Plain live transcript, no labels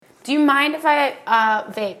Do you mind if I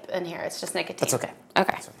vape in here? It's just nicotine. That's okay. Okay.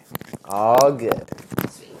 That's okay. All good.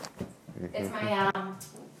 Sweet. It's my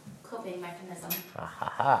coping mechanism.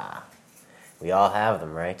 Ha. We all have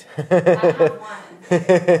them, right? I have one.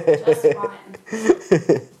 Just one.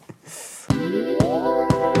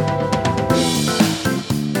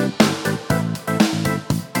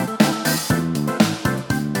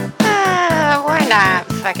 Why not?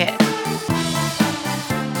 Fuck it.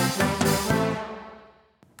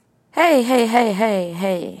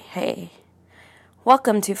 Hey.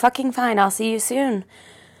 Welcome to Fucking Fine, I'll See You Soon.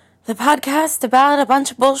 The podcast about a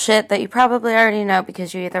bunch of bullshit that you probably already know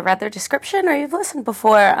because you either read their description or you've listened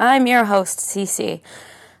before. I'm your host, Cece.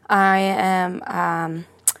 I am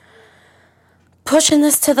pushing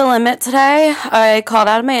this to the limit today. I called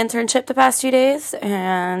out of my internship the past 2 days,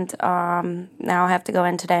 and now I have to go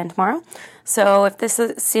in today and tomorrow. So if this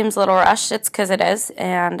seems a little rushed, it's because it is.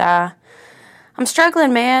 And I'm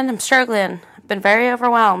struggling, man. I'm struggling. I've been very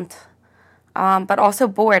overwhelmed, but also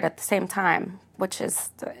bored at the same time, which is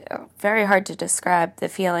very hard to describe the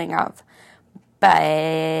feeling of.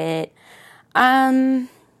 But,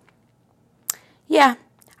 yeah.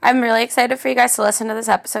 I'm really excited for you guys to listen to this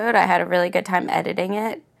episode. I had a really good time editing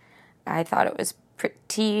it. I thought it was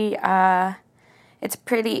pretty, it's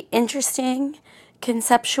pretty interesting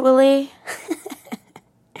conceptually.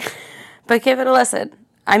 But give it a listen.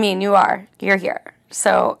 I mean, you're here.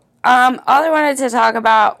 So, all I wanted to talk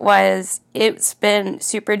about was it's been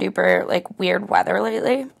super duper, weird weather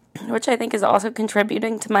lately, which I think is also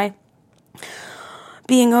contributing to my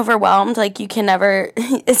being overwhelmed. You can never,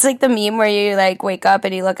 it's like the meme where you, wake up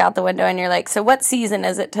and you look out the window and you're like, so what season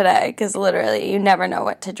is it today? Because literally you never know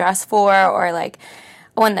what to dress for, or,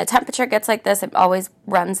 when the temperature gets like this, it always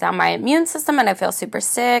runs down my immune system and I feel super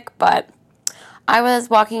sick. But I was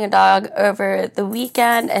walking a dog over the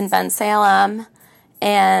weekend in Bensalem,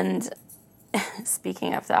 and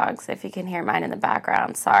speaking of dogs, if you can hear mine in the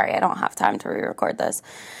background, sorry, I don't have time to re-record this.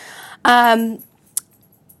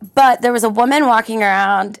 But there was a woman walking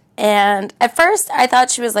around, and at first I thought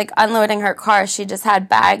she was, unloading her car. She just had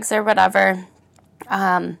bags or whatever,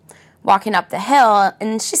 walking up the hill,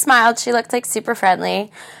 and she smiled. She looked, super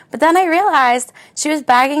friendly. But then I realized she was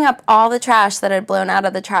bagging up all the trash that had blown out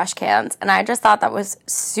of the trash cans, and I just thought that was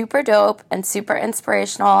super dope and super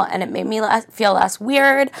inspirational, and it made me feel less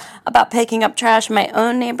weird about picking up trash in my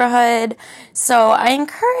own neighborhood. So I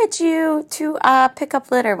encourage you to pick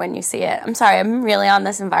up litter when you see it. I'm sorry, I'm really on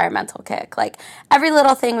this environmental kick. Every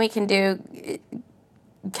little thing we can do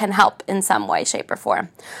can help in some way, shape, or form.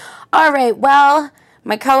 All right, well,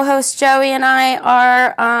 my co-host Joey and I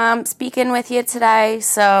are speaking with you today,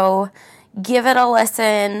 so give it a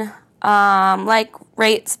listen.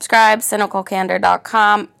 Rate, subscribe,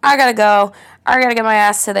 cynicalcandor.com. I gotta go. I gotta get my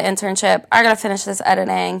ass to the internship. I gotta finish this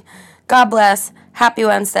editing. God bless. Happy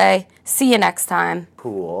Wednesday. See you next time.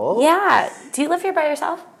 Cool. Yeah. Do you live here by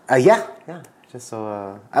yourself? Yeah. Just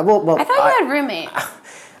so, I thought you had roommate.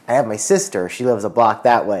 I have my sister. She lives a block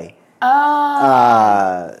that way.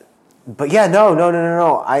 Oh. But yeah,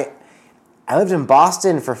 no. I lived in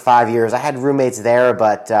Boston for 5 years. I had roommates there,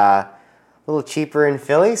 but a little cheaper in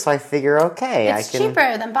Philly, so I figure, okay, it's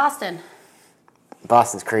cheaper than Boston.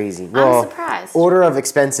 Boston's crazy. Well, I'm surprised. Order of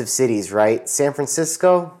expensive cities, right? San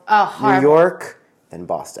Francisco, horrible. New York, then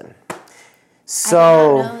Boston.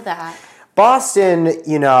 So, I did not know that. Boston,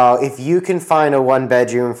 if you can find a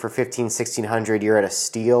one-bedroom for $1,500-$1,600, you're at a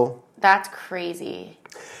steal. That's crazy.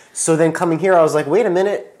 So then coming here, I was like, wait a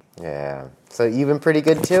minute. Yeah. So you've been pretty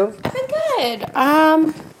good too? I've been good.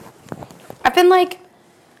 I've been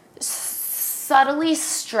subtly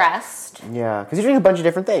stressed. Yeah, because you're doing a bunch of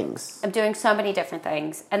different things. I'm doing so many different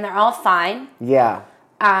things, and they're all fine. Yeah.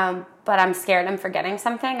 But I'm scared I'm forgetting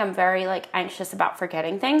something. I'm very anxious about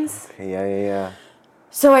forgetting things. Yeah.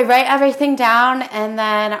 So I write everything down, and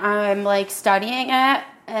then I'm studying it,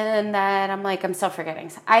 and then I'm still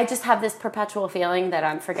forgetting. I just have this perpetual feeling that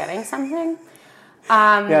I'm forgetting something.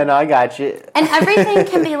 Yeah, no, I got you. And everything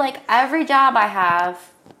can be every job I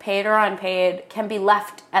have, paid or unpaid, can be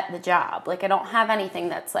left at the job. I don't have anything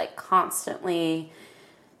that's constantly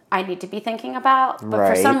I need to be thinking about. But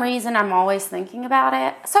right. For some reason, I'm always thinking about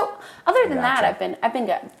it. So other than that, I've been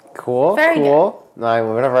good. Cool. Very good.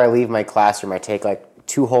 No, whenever I leave my classroom, I take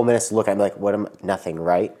 2 whole minutes to look. I'm like, what am nothing,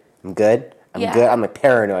 right? I'm good. I'm good. I'm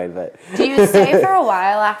paranoid, but. Do you stay for a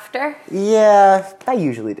while after? Yeah, I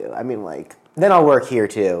usually do. I mean, then I'll work here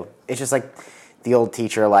too. It's just the old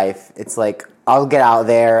teacher life. It's I'll get out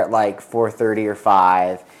there at 4:30 or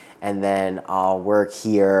 5, and then I'll work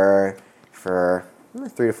here for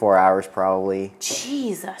 3 to 4 hours probably.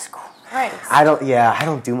 Jesus Christ. Christ. I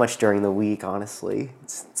don't do much during the week, honestly.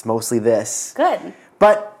 It's mostly this. Good.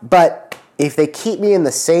 But if they keep me in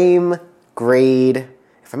the same grade,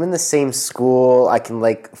 if I'm in the same school, I can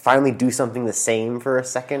like finally do something the same for a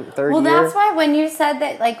second, third year. Well, that's why when you said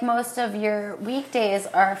that like most of your weekdays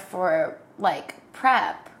are for like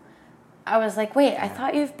prep, I was like, wait, I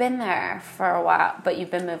thought you've been there for a while, but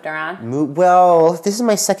you've been moved around? Well, this is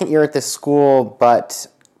my second year at this school, but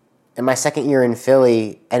in my second year in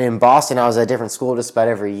Philly, and in Boston, I was at a different school just about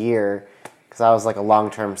every year because I was like a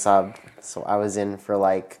long-term sub. So I was in for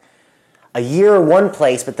like a year one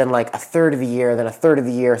place, but then like a third of the year, then a third of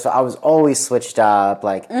the year. So I was always switched up,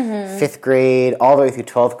 like 5th grade all the way through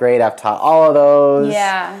 12th grade. I've taught all of those.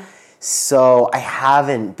 Yeah. So I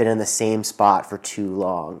haven't been in the same spot for too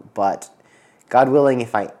long. But God willing,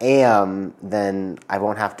 if I am, then I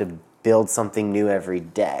won't have to build something new every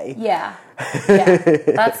day. Yeah. Yeah.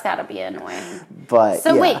 That's got to be annoying. But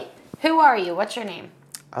So yeah. wait, who are you? What's your name?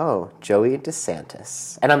 Oh, Joey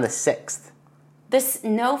DeSantis. And I'm the 6th.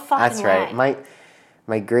 No fucking That's right. way.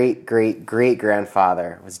 My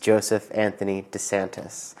great-great-great-grandfather was Joseph Anthony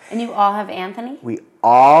DeSantis. And you all have Anthony? We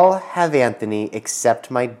all have Anthony except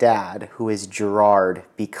my dad, who is Gerard,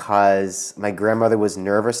 because my grandmother was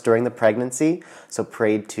nervous during the pregnancy, so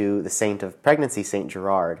prayed to the saint of pregnancy, Saint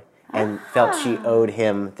Gerard, and felt she owed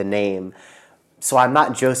him the name. So I'm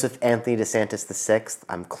not Joseph Anthony DeSantis the 6th.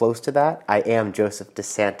 I'm close to that. I am Joseph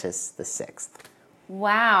DeSantis the 6th.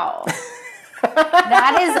 Wow.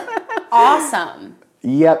 That is awesome.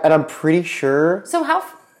 Yep, and I'm pretty sure. So how?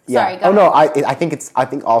 Yeah. Sorry. Go ahead. No. I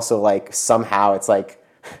think also like somehow it's like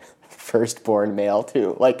firstborn male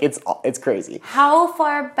too. Like it's crazy. How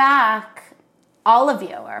far back? All of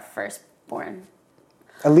you are firstborn.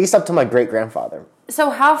 At least up to my great grandfather. So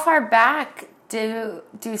how far back do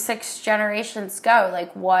 6 generations go?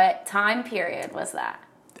 Like what time period was that?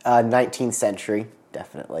 19th century,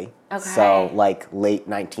 definitely. Okay. So like late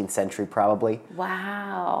 19th century, probably.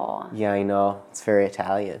 Wow. Yeah, I know. It's very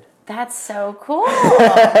Italian. That's so cool.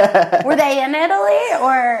 Were they in Italy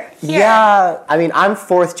or here? Yeah, I mean, I'm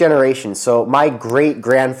 4th generation, so my great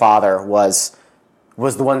grandfather was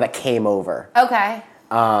the one that came over. Okay.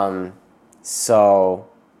 So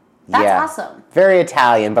That's yeah, awesome. Very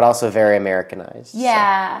Italian, but also very Americanized.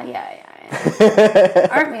 Yeah.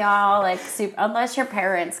 Aren't we all like super? Unless your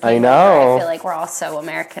parents came I know. over, I feel like we're all so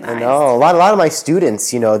Americanized. I know. A lot of my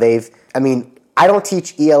students, I don't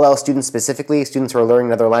teach ELL students specifically, students who are learning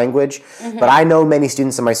another language, but I know many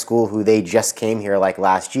students in my school who they just came here like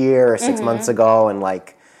last year or 6 months ago, and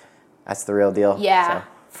like, that's the real deal. Yeah, So.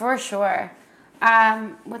 for sure.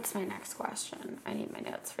 What's my next question? I need my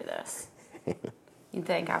notes for this. You'd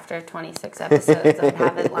think after 26 episodes I'd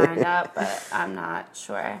have it lined up, but I'm not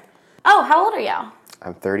sure. Oh, how old are you?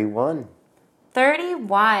 I'm 31. 31.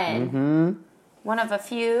 Mm-hmm. One of a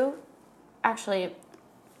few. Actually,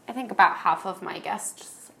 I think about half of my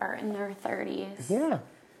guests are in their 30s. Yeah.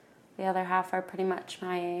 The other half are pretty much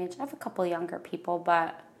my age. I have a couple younger people,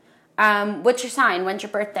 but what's your sign? When's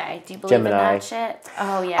your birthday? Do you believe Gemini. in that shit?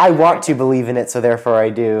 Oh, yeah. I want to believe in it, so therefore I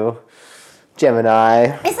do.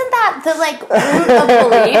 Gemini. Isn't that the, like, root of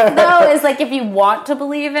belief, though? Is, like, if you want to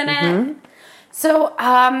believe in it? So,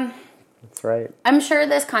 That's right. I'm sure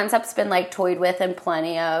this concept's been, like, toyed with in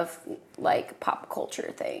plenty of, like, pop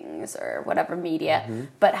culture things or whatever media.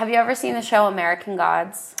 But have you ever seen the show American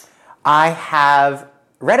Gods? I have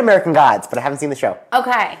read American Gods, but I haven't seen the show.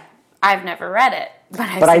 Okay. I've never read it.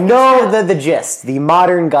 But I know the gist, the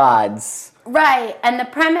modern gods. Right, and the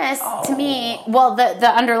premise to me, well, the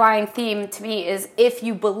underlying theme to me is if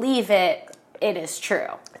you believe it, it is true.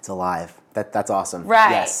 It's alive. That's awesome. Right.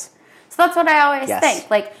 Yes. So that's what I always Yes. think.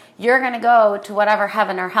 Like, you're going to go to whatever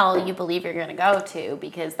heaven or hell you believe you're going to go to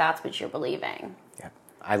because that's what you're believing. Yeah.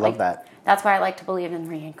 I love that. That's why I like to believe in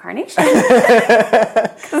reincarnation.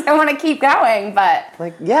 Because I want to keep going, but...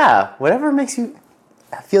 Like, yeah, whatever makes you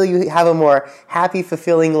feel you have a more happy,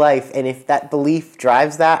 fulfilling life, and if that belief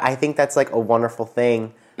drives that, I think that's like a wonderful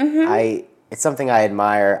thing. It's something I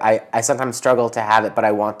admire. I sometimes struggle to have it, but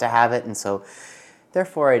I want to have it, and so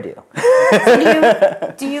therefore I do.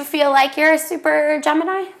 So do you feel like you're a super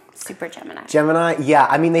Gemini? Super Gemini. Gemini, yeah.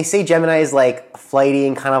 I mean, they say Gemini is like flighty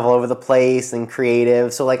and kind of all over the place and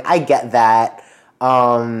creative, so like I get that.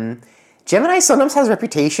 Gemini sometimes has a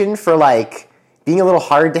reputation for like being a little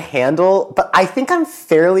hard to handle, but I think I'm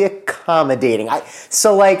fairly accommodating.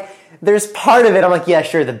 So like, there's part of it I'm like, yeah,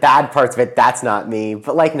 sure, the bad parts of it, that's not me.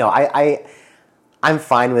 But like, no, I'm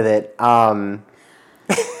fine with it. There's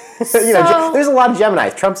a lot of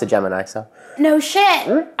Geminis. Trump's a Gemini, so. No shit.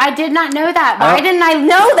 I did not know that. Why didn't I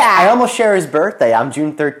know that? I almost share his birthday. I'm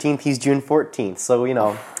June 13th, he's June 14th, so,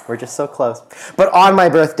 We're just so close. But on my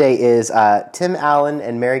birthday is Tim Allen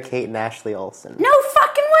and Mary-Kate and Ashley Olsen. No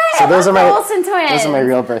fucking way! So those are my Olsen twins. Those are my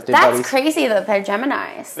real birthday That's buddies. crazy that they're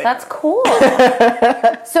Geminis. That's cool.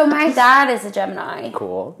 So my dad is a Gemini.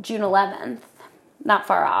 Cool. June 11th. Not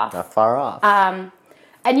far off. Not far off.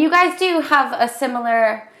 And you guys do have a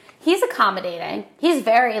similar... He's accommodating. He's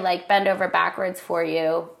very, like, bend over backwards for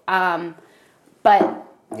you. But...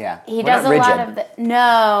 Yeah. He does a lot of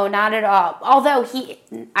no, not at all. Although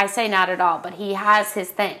I say not at all, but he has his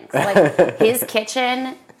things. Like his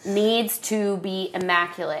kitchen needs to be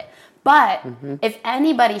immaculate. But if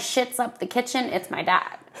anybody shits up the kitchen, it's my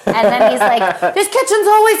dad. And then he's like, this kitchen's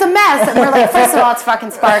always a mess. And we're like, first of all, it's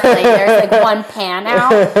fucking sparkly. There's like one pan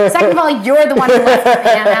out. Second of all, you're the one who left the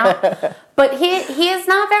pan out. But he is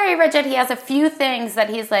not very rigid. He has a few things that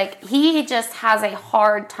he's like, he just has a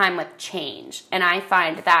hard time with change. And I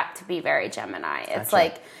find that to be very Gemini. It's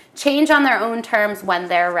like change on their own terms when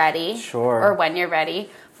they're ready. Sure. Or when you're ready.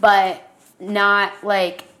 But not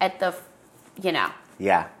like at the,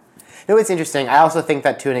 Yeah. You know what's interesting? I also think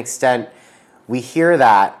that to an extent, we hear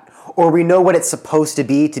that, or we know what it's supposed to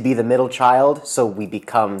be the middle child, so we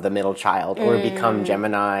become the middle child, or become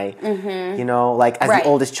Gemini. You know, like as the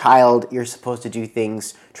oldest child, you're supposed to do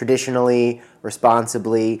things traditionally,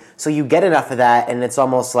 responsibly. So you get enough of that, and it's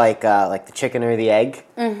almost like the chicken or the egg.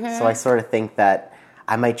 So I sort of think that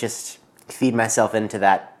I might just feed myself into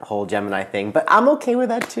that whole Gemini thing. But I'm okay with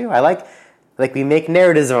that too. I like we make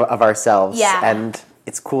narratives of ourselves, and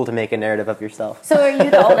it's cool to make a narrative of yourself. So are you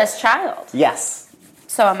the oldest child? Yes.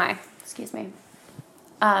 So am I. Excuse me.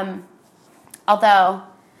 Although,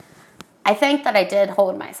 I think that I did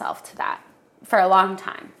hold myself to that for a long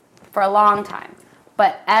time.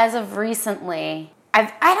 But as of recently,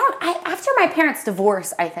 after my parents'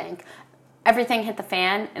 divorce, I think, everything hit the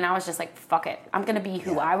fan, and I was just like, fuck it. I'm going to be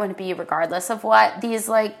who I want to be regardless of what these,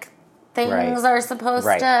 like, things are supposed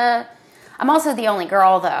to... I'm also the only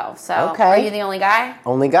girl, though, so are you the only guy?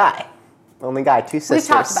 Only guy, two sisters. We've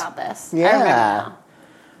talked about this. Yeah. I remember now.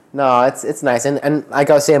 No, it's nice. And like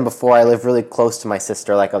I was saying before, I live really close to my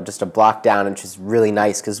sister, like I'm just a block down, and she's really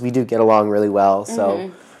nice because we do get along really well,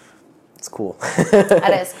 so it's cool.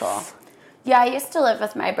 That is cool. Yeah, I used to live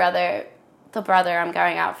with my brother, the brother I'm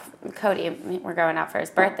going out, Cody, we're going out for his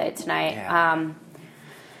birthday tonight. Yeah.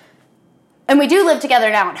 And we do live together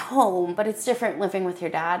now at home, but it's different living with your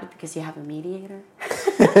dad because you have a mediator.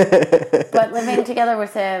 But living together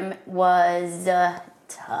with him was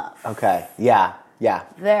tough. Okay, yeah.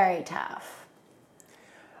 Very tough.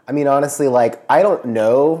 I mean, honestly, like, I don't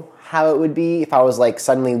know how it would be if I was, like,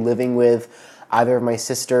 suddenly living with either of my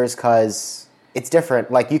sisters, because it's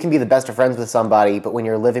different. Like, you can be the best of friends with somebody, but when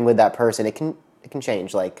you're living with that person, it can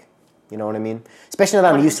change, like... You know what I mean? Especially now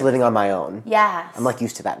that I'm used to living on my own. Yes. I'm, like,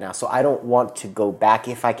 used to that now. So I don't want to go back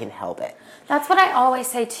if I can help it. That's what I always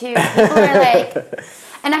say, too. People are like...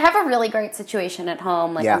 And I have a really great situation at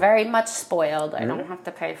home. Like, I'm very much spoiled. I don't have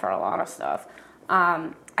to pay for a lot of stuff.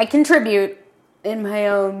 I contribute in my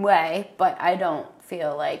own way, but I don't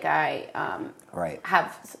feel like I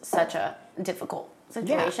have such a difficult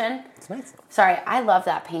situation. Yeah. It's nice. Sorry, I love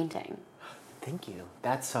that painting. Thank you.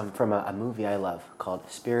 That's from a movie I love called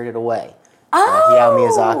Spirited Away. Oh, Hayao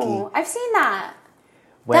Miyazaki. I've seen that.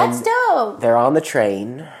 When that's dope. They're on the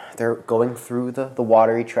train. They're going through the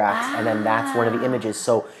watery tracks, and then that's one of the images.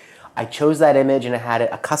 So I chose that image, and it had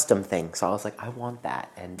a custom thing. So I was like, I want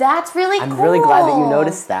that. And that's really cool. I'm really glad that you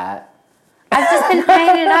noticed that. I've just been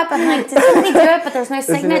eyeing it up. I'm like, did somebody do it? But there's no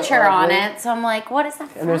signature on it. So I'm like, what is that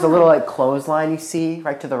from? And there's a little, like, clothesline you see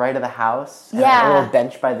right to the right of the house. And a little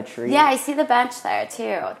bench by the tree. Yeah, I see the bench there,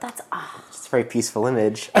 too. That's It's a very peaceful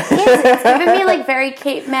image. It is. It's giving me, like, very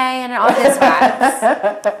Cape May and August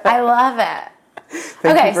vibes. I love it.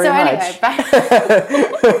 Thank you very much.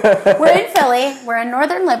 Anyway, we're in Philly. We're in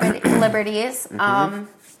Northern Liberties.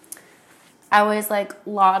 I always, like,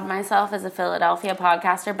 laud myself as a Philadelphia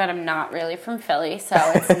podcaster, but I'm not really from Philly, so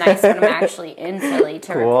it's nice when I'm actually in Philly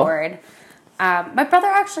to record. My brother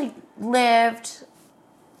actually lived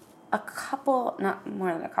not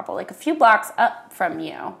more than a couple, like a few blocks up from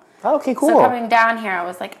you. Okay, cool. So coming down here, I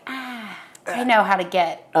was like, I know how to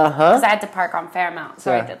get, because I had to park on Fairmount,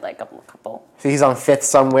 so I did, like, a couple. So he's on 5th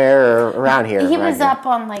somewhere or around here? He was up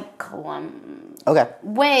on, like, Colum. Okay.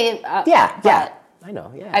 Way up. Yeah. I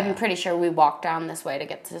know, yeah. I'm pretty sure we walked down this way to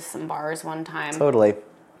get to some bars one time. Totally.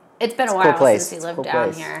 It's been a while since he lived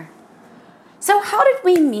down here. So how did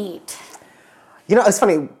we meet? You know, it's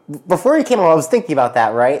funny. Before you came along, I was thinking about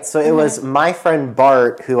that, right? So it was my friend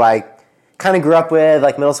Bart, who I kind of grew up with,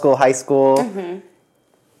 like middle school, high school,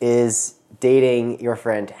 is dating your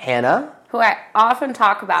friend Hannah. who I often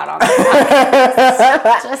talk about on the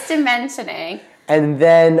podcast, just in mentioning. And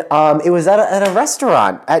then it was at a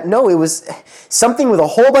restaurant. It was something with a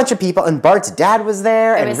whole bunch of people, and Bart's dad was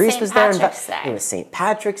there, and Reese was there. It was St.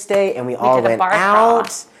 Patrick's Day, and we all went out. Crawl.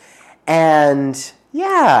 And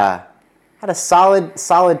yeah, had a solid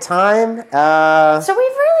time. So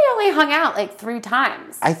we've really only hung out like 3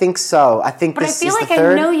 times. I think so. But this I feel is like the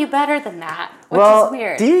third. I know you better than that, which is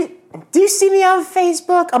weird. Do you see me on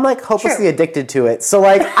Facebook? I'm like hopelessly addicted to it. So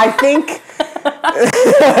like I think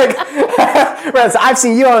I've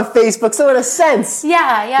seen you on Facebook, so in a sense, we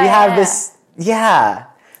have this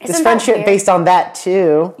this friendship based on that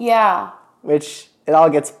too. Yeah. Which it all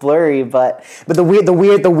gets blurry, but the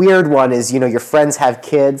weird one is, your friends have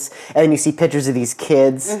kids, and then you see pictures of these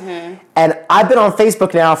kids. Mm-hmm. And I've been on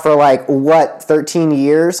Facebook now for 13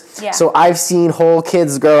 years. Yeah. So I've seen whole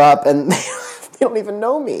kids grow up and they don't even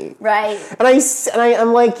know me. Right. And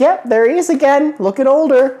I'm like, yep, there he is again, looking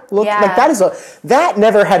older. That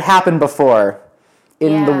never had happened before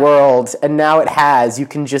in the world, and now it has. You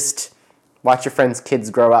can just watch your friends'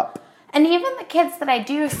 kids grow up. And even the kids that I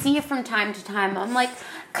do see from time to time, I'm like,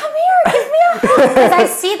 come here, give me a hug. Because I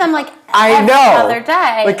see them every other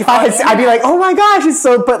day. Like if I'd be like, oh my gosh, it's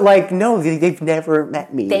so, but no, they've never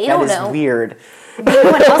met me. They don't know. That is weird. You know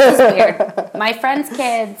what else is weird? My friend's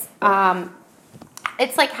kids,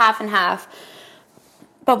 it's like half and half.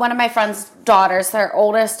 But one of my friend's daughters, their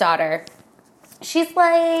oldest daughter, she's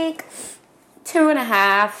 2.5.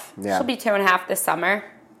 Yeah. She'll be 2.5 this summer.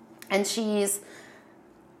 And she's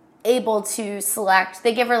able to select,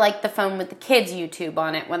 they give her the phone with the kids YouTube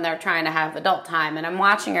on it when they're trying to have adult time, and I'm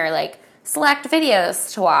watching her select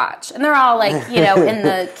videos to watch, and they're all in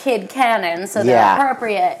the kid canon, so they're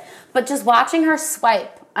appropriate, but just watching her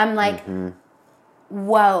swipe, I'm like,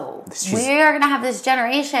 whoa, we are gonna have this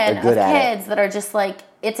generation of kids that are just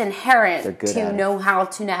it's inherent to know how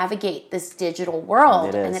to navigate this digital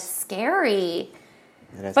world, and it's scary.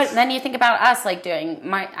 But then you think about us doing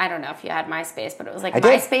I don't know if you had MySpace, but it was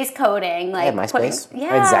MySpace coding. I had MySpace. I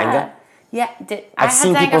had Zanga. Yeah. I've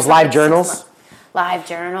seen people's live journals. Live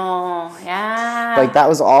journal, yeah. That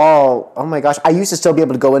was all, oh my gosh. I used to still be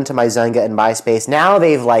able to go into my Zanga and MySpace. Now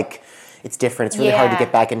they've it's different. It's really hard to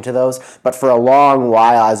get back into those. But for a long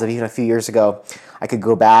while, as of even a few years ago, I could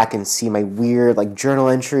go back and see my weird journal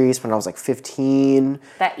entries when I was 15.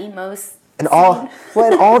 That emos. And all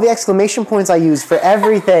the exclamation points I used for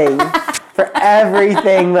everything. For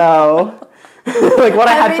everything, though. What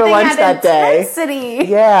I had for lunch that intensity. Day.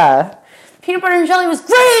 Yeah. Peanut butter and jelly was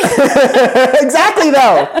great! Exactly,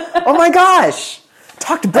 though. Oh, my gosh.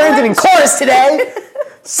 Talked to Brandon in chorus today.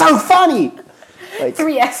 So funny.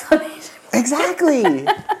 3 exclamations. Exactly.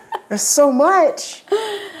 There's so much.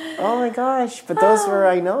 Oh, my gosh. But those were,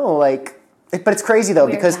 I know, but it's crazy though,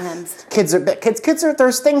 because kids are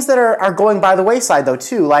there's things that are going by the wayside though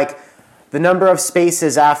too, the number of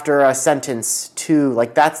spaces after a sentence too,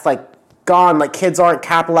 that's gone. Kids aren't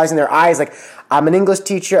capitalizing their eyes. I'm an English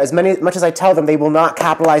teacher. As much as I tell them they will not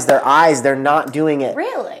capitalize their eyes, they're not doing it.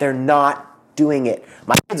 Really? They're not doing it.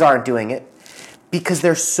 My kids aren't doing it because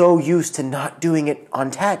they're so used to not doing it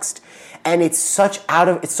on text, and it's so out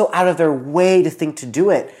of their way to think to do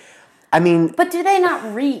it. I mean, but do they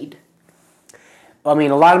not read? I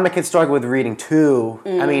mean, a lot of my kids struggle with reading too.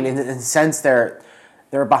 I mean, in a sense, they're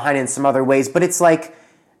behind in some other ways, but it's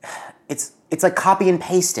it's copy and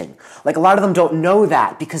pasting. A lot of them don't know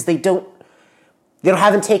that because they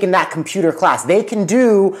haven't taken that computer class. They can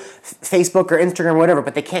do Facebook or Instagram or whatever,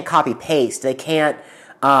 but they can't copy paste. They can't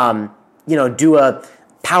do a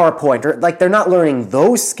PowerPoint or they're not learning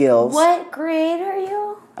those skills. What grade are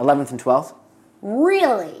you? 11th and 12th.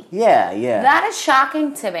 Really? Yeah. That is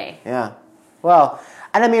shocking to me. Yeah. Well,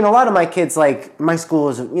 and I mean, a lot of my kids, my school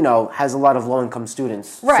is, has a lot of low-income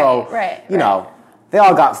students. Right, so, right. They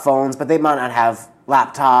all got phones, but they might not have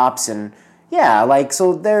laptops, and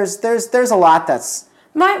so there's a lot that's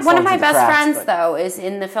one of my best friends though is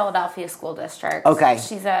in the Philadelphia school district. Okay.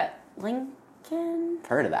 She's at Lincoln.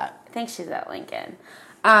 Heard of that? I think she's at Lincoln,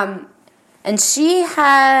 and she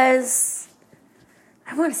has.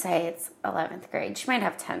 I want to say it's 11th grade. She might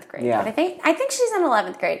have 10th grade. Yeah. But I think she's in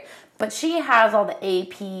 11th grade. But she has all the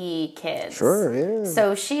AP kids. Sure, yeah.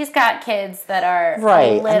 So she's got kids that are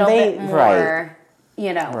right. a little bit more,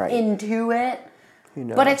 right. into it.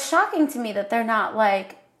 But it's shocking to me that they're not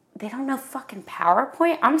they don't know fucking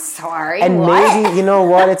PowerPoint. I'm sorry. And maybe, you know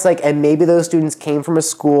what, it's and maybe those students came from a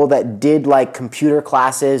school that did computer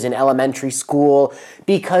classes in elementary school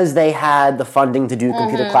because they had the funding to do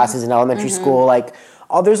computer classes in elementary school.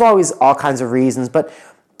 There's always all kinds of reasons, but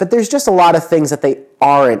there's just a lot of things that they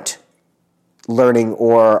aren't learning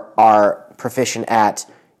or are proficient at,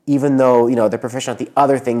 even though, they're proficient at the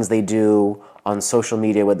other things they do on social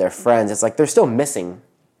media with their friends, it's like they're still missing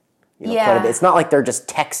quite a bit. It's not like they're just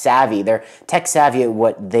tech savvy. They're tech savvy at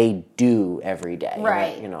what they do every day.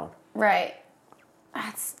 Right. Right.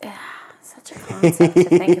 That's such a concept to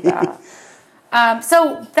think about.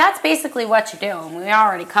 So that's basically what you're doing. We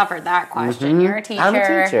already covered that question. You're a teacher. I'm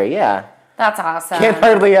a teacher, yeah. That's awesome. Can't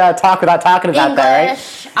hardly talk without talking about that, right?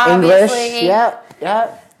 Obviously. English, yeah.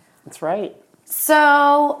 That's right.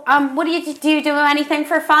 So, what do you do anything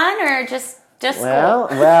for fun or just well,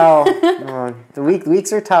 school? the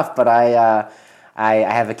weeks are tough, but I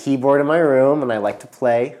have a keyboard in my room and I like to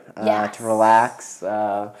play to relax.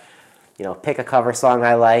 Pick a cover song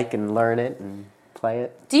I like and learn it and play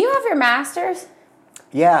it. Do you have your master's?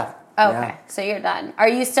 Yeah. Okay, yeah. So you're done. Are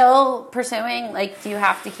you still pursuing? Like, do you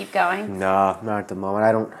have to keep going? No, not at the moment.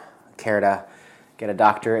 I don't care to get a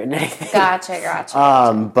doctorate in anything. Gotcha.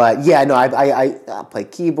 But yeah, no, I play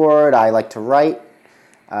keyboard. I like to write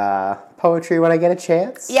poetry when I get a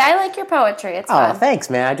chance. Yeah, I like your poetry. It's fun. Oh, thanks,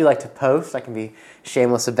 man. I do like to post. I can be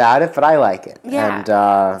shameless about it, but I like it. Yeah, and,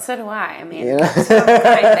 so do I. I mean, that's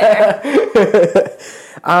right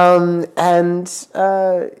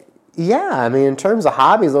there. Yeah, I mean, in terms of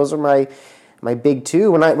hobbies, those are my big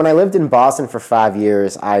two. When I lived in Boston for 5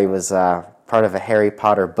 years, I was part of a Harry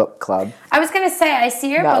Potter book club. I was going to say, I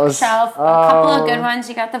see your bookshelf. A couple of good ones.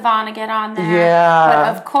 You got the Vonnegut on there. Yeah. But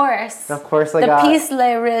of course, I the got... Piece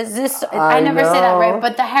Les Resistants. I never say that right,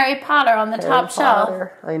 but the Harry Potter on the top shelf.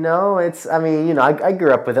 I know. I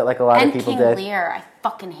grew up with it like a lot of people did. And King Lear. I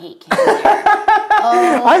fucking hate King Lear.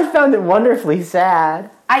 I found it wonderfully sad.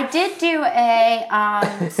 I did do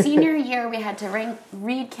a senior year. We had to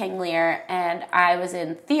read King Lear, and I was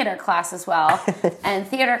in theater class as well. And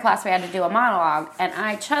theater class, we had to do a monologue, and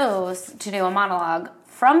I chose to do a monologue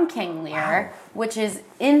from King Lear, which is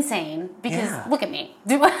insane because look at me.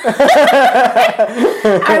 I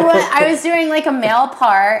was doing like a male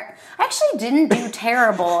part. I actually didn't do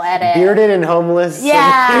terrible at it. Bearded and homeless.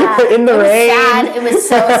 Yeah. In the rain. Sad. It was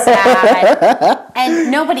so sad. And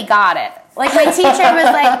nobody got it. Like my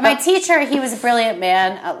teacher, he was a brilliant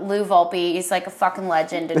man, Lou Volpe. He's like a fucking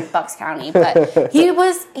legend in Bucks County. But he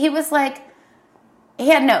was like, he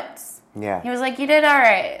had notes. Yeah. He was like, you did all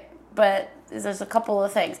right, but there's a couple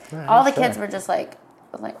of things. All the kids were just like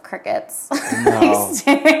crickets. No.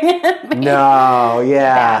 Staring at me. No,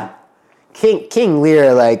 yeah. King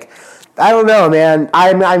Lear, like, I don't know, man.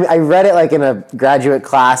 I read it like in a graduate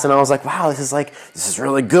class, and I was like, wow, this is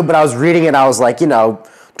really good. But I was reading it, I was like,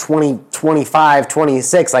 20, 25,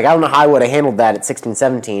 26. Like, I don't know how I would have handled that at 16,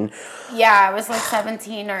 17. Yeah, I was like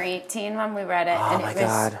 17 or 18 when we read it, and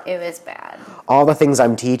God. It was bad. All the things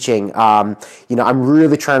I'm teaching, I'm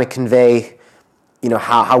really trying to convey,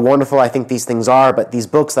 how wonderful I think these things are. But these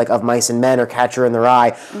books like Of Mice and Men or Catcher in the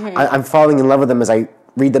Rye, I'm falling in love with them as I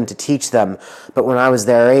read them to teach them. But when I was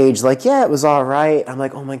their age, like, yeah, it was all right. I'm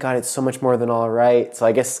like, oh my God, it's so much more than all right. So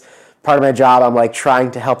I guess part of my job, I'm like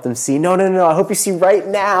trying to help them see, no, I hope you see right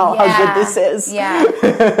now how good this is. Yeah.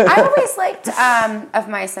 I always liked Of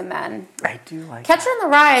Mice and Men. I do like Catcher in the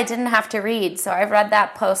Rye I didn't have to read, so I read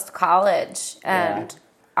that post-college and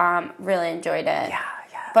really enjoyed it. Yeah.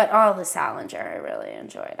 But all the Salinger I really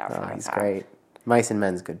enjoyed. He's great. Mice and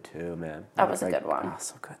Men's good too, man. That was a good one. Oh,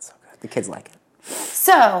 so good. The kids like it.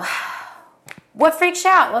 So, what freaks you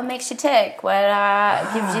out? What makes you tick? What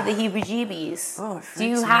gives you the heebie-jeebies? Do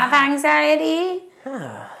you have anxiety?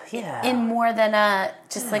 Yeah. In more than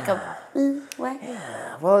just like a way?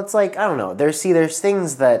 Yeah. Well, it's like, I don't know. There's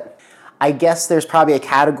things that I guess there's probably a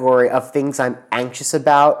category of things I'm anxious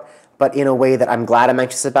about, but in a way that I'm glad I'm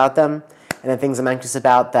anxious about them, and then things I'm anxious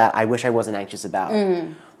about that I wish I wasn't anxious about.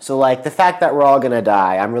 So, like, the fact that we're all going to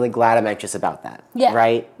die, I'm really glad I'm anxious about that. Yeah.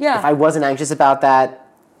 Right? Yeah. If I wasn't anxious about that,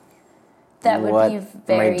 that would be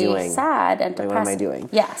very doing? sad and depressing. What am I doing?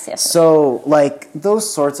 Yes. So, like,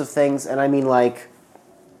 those sorts of things, and I mean, like,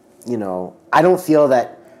 I don't feel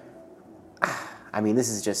that, I mean, this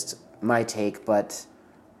is just my take, but,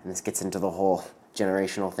 and this gets into the whole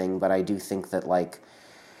generational thing, but I do think that, like,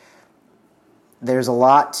 there's a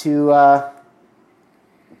lot to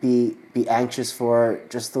be anxious for,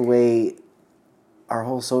 just the way our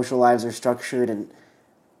whole social lives are structured and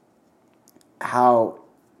how,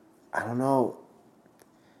 I don't know,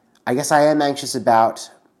 I guess I am anxious about,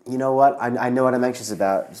 you know what, I know what I'm anxious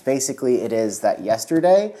about. Basically, it is that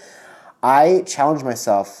yesterday I challenged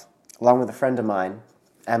myself, along with a friend of mine,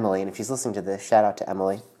 Emily, and if she's listening to this, shout out to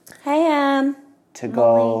Emily. Hey, to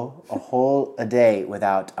go a day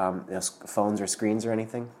without phones or screens or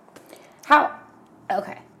anything. How?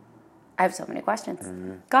 Okay. I have so many questions.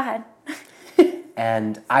 Go ahead.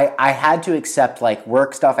 And I had to accept, like,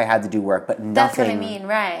 work stuff. I had to do work, but nothing That's what I mean,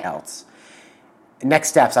 right. else. Next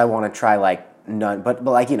steps, I want to try, like, none. But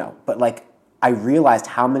like, you know, but, like, I realized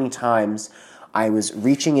how many times I was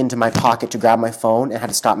reaching into my pocket to grab my phone and had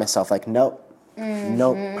to stop myself. Like, nope,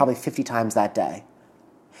 nope, probably 50 times that day.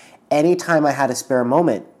 Anytime I had a spare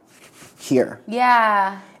moment, here.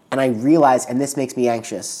 Yeah. And I realized, and this makes me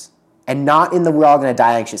anxious, and not in the we're all going to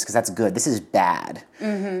die anxious, because that's good. This is bad.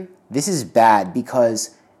 This is bad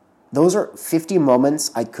because those are 50 moments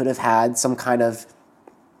I could have had some kind of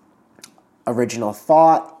original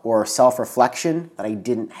thought or self-reflection that I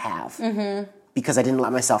didn't have because I didn't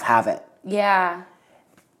let myself have it. Yeah.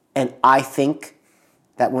 And I think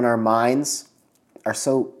that when our minds are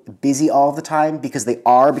so busy all the time, because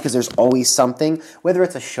there's always something, whether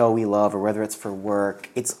it's a show we love or whether it's for work,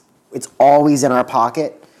 it's always in our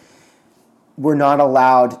pocket. We're not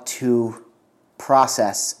allowed to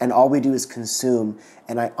process, and all we do is consume.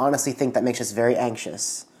 And I honestly think that makes us very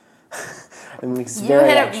anxious. It makes us very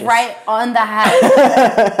anxious. It right on the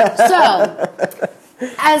head. So,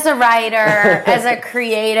 as a writer, as a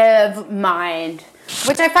creative mind,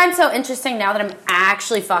 which I find so interesting now that I'm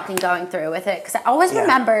actually fucking going through with it, because I always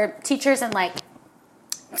remember teachers in, like,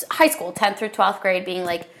 high school, 10th through 12th grade, being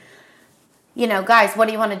like, you know, guys, what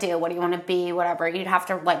do you want to do? What do you want to be? Whatever. You'd have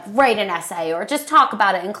to, like, write an essay or just talk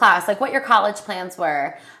about it in class, like what your college plans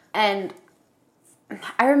were. And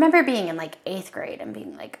I remember being in, like, 8th grade and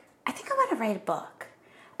being like, I think I want to write a book.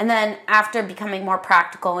 And then after becoming more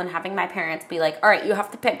practical and having my parents be like, all right, you have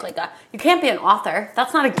to pick, like, you can't be an author.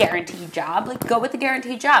 That's not a guaranteed job. Like, go with the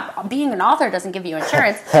guaranteed job. Being an author doesn't give you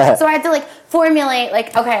insurance. So I had to, like, formulate,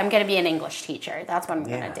 like, okay, I'm going to be an English teacher. That's what I'm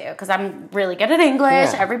going to do. Because I'm really good at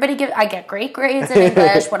English. Yeah. I get great grades in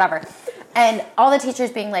English, whatever. And all the teachers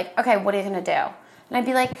being like, okay, what are you going to do? And I'd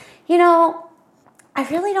be like, you know, I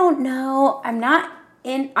really don't know.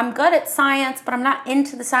 I'm good at science, but I'm not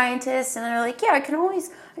into the scientists. And they're like, yeah, I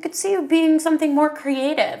could see you being something more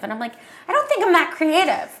creative. And I'm like, I don't think I'm that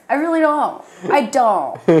creative. I really don't. I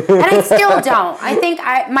don't. And I still don't. I think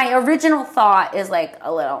my original thought is like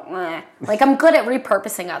a little, like I'm good at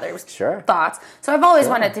repurposing others' thoughts. So I've always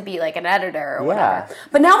wanted to be like an editor or whatever.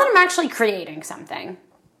 But now that I'm actually creating something,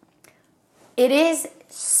 it is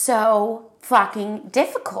so fucking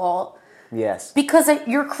difficult. Yes. Because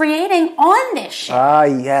you're creating on this shit.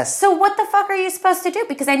 Yes. So what the fuck are you supposed to do?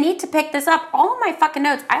 Because I need to pick this up. All of my fucking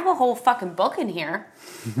notes. I have a whole fucking book in here.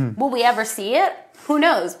 Will we ever see it? Who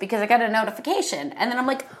knows? Because I got a notification. And then I'm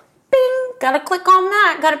like, bing, gotta click on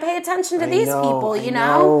that. Gotta pay attention to these people, you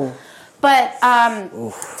know? But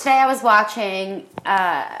today I was watching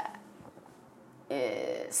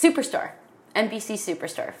Superstore. NBC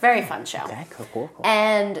Superstore. Very fun show. Okay, cool.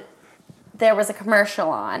 And there was a commercial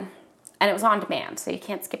on. And it was on demand, so you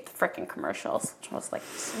can't skip the freaking commercials. Which I was like,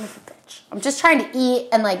 son of a bitch. I'm just trying to eat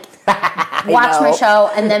and, like, watch my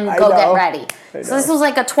show and then go get ready. So this was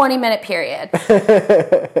like a 20-minute period.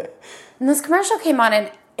 And this commercial came on,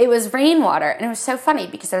 and it was rainwater. And it was so funny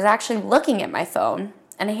because I was actually looking at my phone,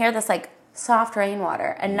 and I hear this, like, soft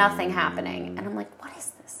rainwater and nothing happening. And I'm like, what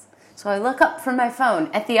is this? So I look up from my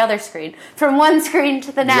phone at the other screen, from one screen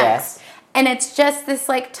to the next. And it's just this,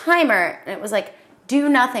 like, timer. And it was like, do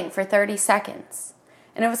nothing for 30 seconds.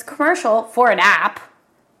 And it was a commercial for an app,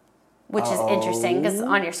 which is interesting because it's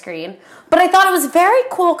on your screen. But I thought it was a very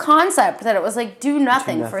cool concept that it was like, do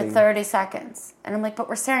nothing for 30 seconds. And I'm like, but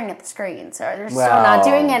we're staring at the screen, so they're still not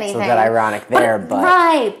doing anything. So that ironic there, but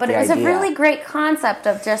right, but it was a really great concept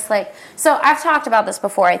of just like, so I've talked about this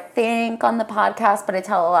before, I think, on the podcast, but I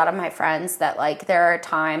tell a lot of my friends that, like, there are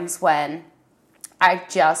times when I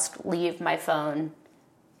just leave my phone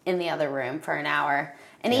in the other room for an hour.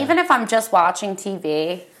 And even if I'm just watching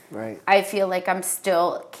TV, I feel like I'm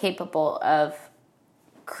still capable of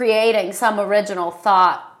creating some original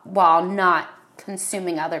thought while not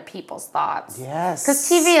consuming other people's thoughts. Yes. Because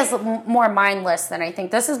TV is more mindless than I think.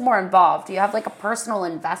 This is more involved. You have, like, a personal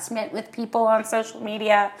investment with people on social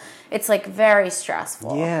media. It's, like, very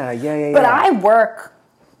stressful. Yeah. But I work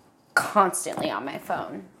constantly on my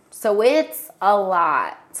phone. So it's a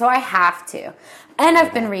lot. So I have to. And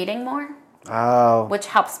I've been reading more. Oh. Which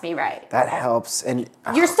helps me write. That helps. And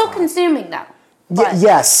you're still consuming, though.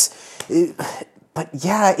 Yes. But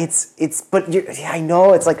yeah, I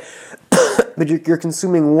know it's like, but you're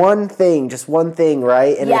consuming one thing, just one thing,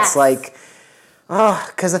 right? And it's like,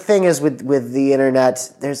 because the thing is with the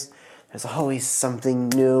internet, there's always something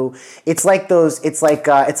new. It's like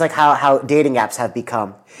how dating apps have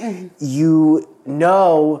become. Mm-hmm. You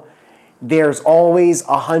know, there's always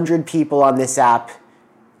 100 people on this app,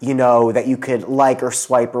 you know, that you could like or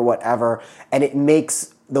swipe or whatever, and it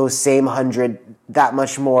makes those same 100 that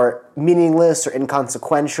much more meaningless or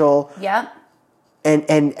inconsequential. Yep.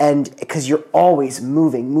 And because you're always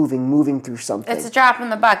moving through something. It's a drop in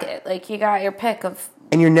the bucket. Like, you got your pick of...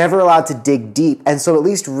 And you're never allowed to dig deep. And so at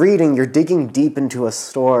least reading, you're digging deep into a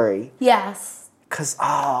story. Yes. Because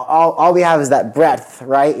all we have is that breadth,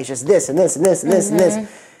 right? It's just this and this and this and this and this.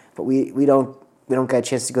 But we don't get a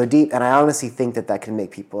chance to go deep. And I honestly think that can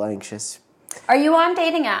make people anxious. Are you on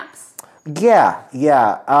dating apps? Yeah.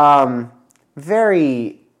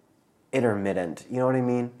 Very intermittent. You know what I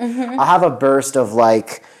mean? I'll have a burst of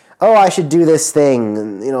like, oh, I should do this thing,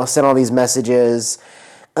 and, send all these messages.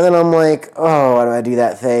 And then I'm like, oh, why do I do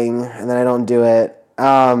that thing? And then I don't do it.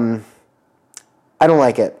 I don't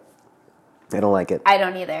like it. I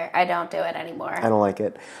don't either. I don't do it anymore. I don't like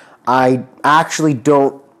it. I actually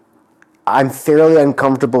don't. I'm fairly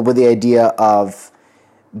uncomfortable with the idea of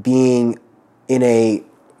being in a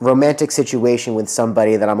romantic situation with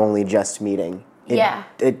somebody that I'm only just meeting.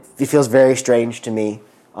 It feels very strange to me,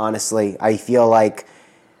 honestly. I feel like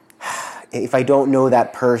if I don't know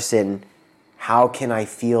that person, how can I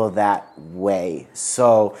feel that way?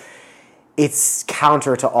 So it's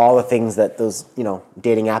counter to all the things that those,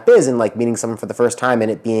 dating app is, and like meeting someone for the first time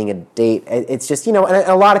and it being a date. It's just, and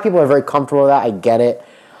a lot of people are very comfortable with that. I get it.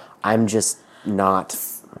 I'm just not.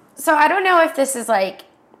 So I don't know if this is like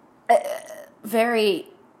very,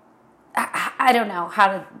 I don't know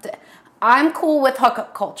how to, I'm cool with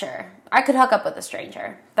hookup culture. I could hook up with a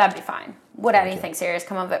stranger. That'd be fine. Would anything serious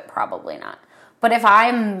come of it? Probably not. But if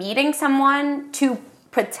I'm meeting someone to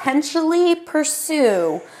potentially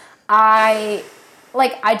pursue, I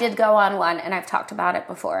did go on one, and I've talked about it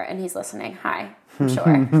before, and he's listening. Hi, I'm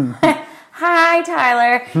sure. Hi,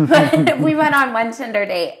 Tyler. We went on one Tinder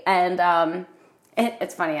date, and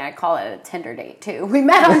it's funny, I call it a Tinder date, too. We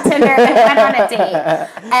met on Tinder and went on a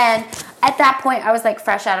date. And at that point, I was, like,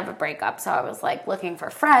 fresh out of a breakup, so I was, like, looking for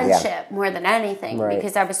friendship more than anything,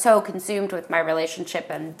 because I was so consumed with my relationship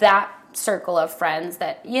and that circle of friends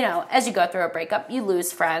that, as you go through a breakup, you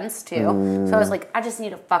lose friends too. So I was like, I just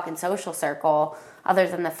need a fucking social circle other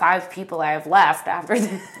than the 5 people I have left after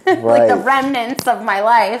like the remnants of my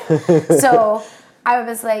life. So I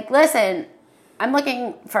was like, listen, I'm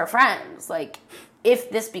looking for friends. Like,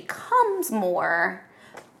 if this becomes more,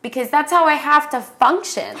 because that's how I have to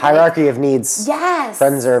function. Hierarchy of needs. Yes.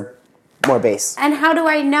 Friends are more base. And how do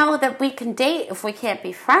I know that we can date if we can't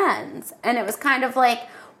be friends? And it was kind of like,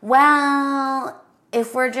 well,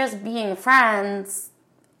 if we're just being friends,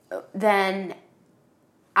 then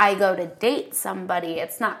I go to date somebody.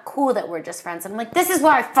 It's not cool that we're just friends. And I'm like, this is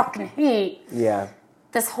what I fucking hate. Yeah.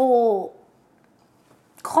 This whole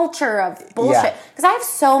culture of bullshit. Because I have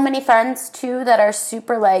so many friends, too, that are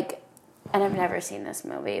super like, and I've never seen this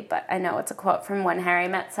movie, but I know it's a quote from When Harry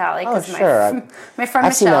Met Sally. Oh, sure. My friend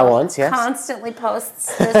I've seen that Michelle once, yes. constantly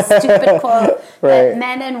posts this stupid quote that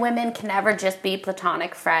men and women can never just be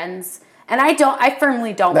platonic friends. And I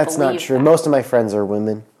firmly don't believe that. That's not true. Most of my friends are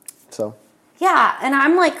women, so. Yeah, and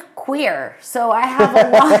I'm like queer, so I have a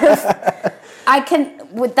lot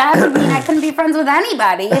of, would that mean I couldn't be friends with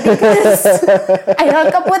anybody? Because I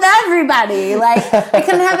hook up with everybody. Like, I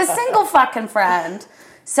couldn't have a single fucking friend.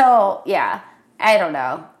 So, yeah, I don't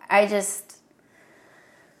know. I just...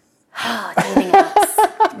 dating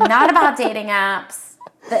apps. Not about dating apps.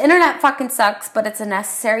 The internet fucking sucks, but it's a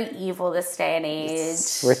necessary evil this day and age.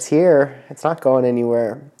 It's here. It's not going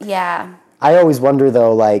anywhere. Yeah. I always wonder,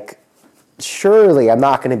 though, like, surely I'm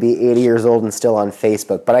not going to be 80 years old and still on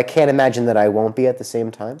Facebook, but I can't imagine that I won't be at the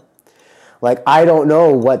same time. Like, I don't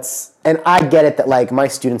know and I get it that, like, my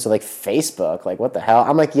students are like, Facebook? Like, what the hell?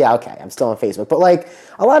 I'm like, yeah, okay, I'm still on Facebook. But, like,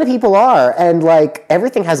 a lot of people are, and, like,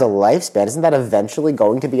 everything has a lifespan. Isn't that eventually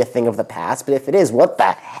going to be a thing of the past? But if it is, what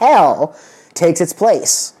the hell takes its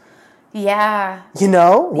place? Yeah. You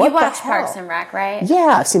know? What you watch the hell? Parks and Rec, right?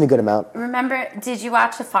 Yeah, I've seen a good amount. Remember, did you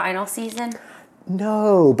watch the final season?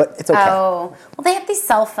 No, but it's okay. Oh. Well, they have these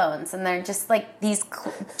cell phones, and they're just, like, these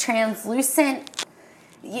translucent...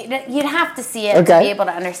 You'd have to see it to be able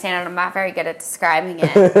to understand it. I'm not very good at describing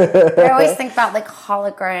it. But I always think about like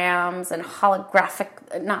holograms and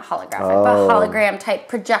not holographic, but hologram type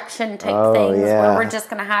projection type things where we're just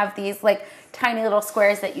going to have these like tiny little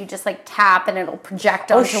squares that you just like tap and it'll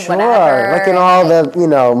project onto whatever. Like in all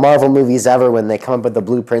the, Marvel movies ever when they come up with the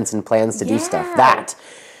blueprints and plans to do stuff. That.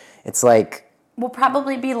 It's like... We'll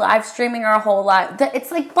probably be live streaming our whole life. It's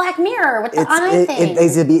like Black Mirror with the eye thing.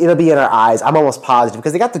 It'll be in our eyes. I'm almost positive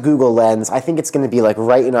because they got the Google Lens. I think it's going to be like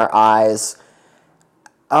right in our eyes.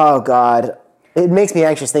 Oh God, it makes me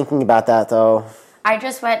anxious thinking about that though. I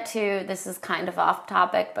just went to. This is kind of off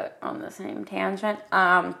topic, but on the same tangent.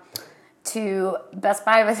 to Best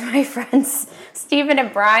Buy with my friends Steven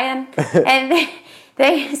and Brian, and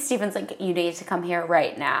Steven's like, you need to come here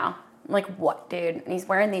right now. I'm like, what, dude? And he's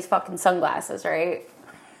wearing these fucking sunglasses, right?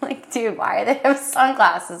 Like, dude, why do they have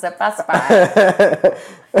sunglasses at Best Buy?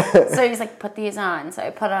 So he's like, put these on. So I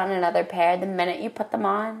put on another pair. The minute you put them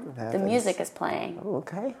on, the music is playing. Oh,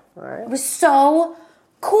 okay, all right. It was so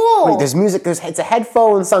cool. Wait, there's music. It's a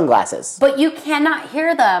headphone and sunglasses. But you cannot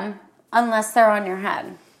hear them unless they're on your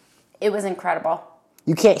head. It was incredible.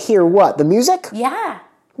 You can't hear what? The music? Yeah.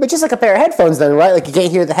 But just like a pair of headphones then, right? Like you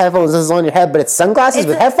can't hear the headphones that's on your head, but it's sunglasses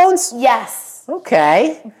with headphones? Yes.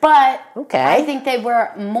 Okay. But okay. I think they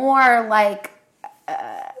were more like,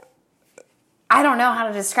 I don't know how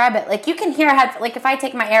to describe it. Like you can hear, like if I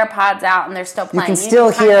take my AirPods out and they're still playing. You can still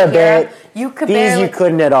hear a bit. You could These barely, you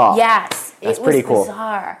couldn't at all. Yes. That's pretty cool.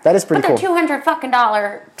 Bizarre. That is pretty cool. But they're $200 fucking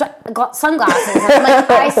sunglasses. And like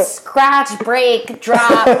I scratch, break,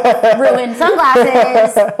 drop, ruin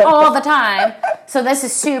sunglasses all the time. So this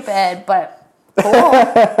is stupid, but cool.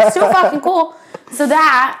 So fucking cool. So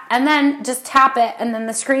that, and then just tap it, and then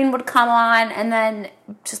the screen would come on, and then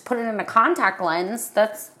just put it in a contact lens.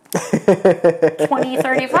 That's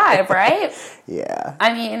 2035, right? Yeah.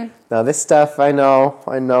 I mean. No, this stuff, I know.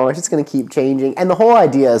 It's just going to keep changing. And the whole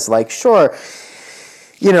idea is like, sure,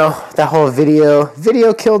 you know, that whole video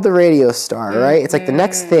killed the radio star, right? It's like the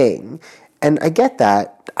next thing. And I get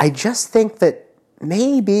that. I just think that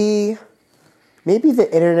maybe the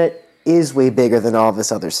internet is way bigger than all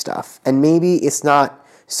this other stuff. And maybe it's not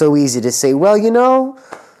so easy to say, well, you know,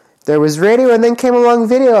 there was radio and then came along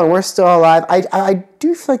video and we're still alive. I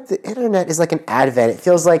do feel like the internet is like an advent. It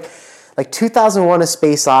feels like 2001 A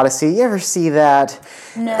Space Odyssey. You ever see that?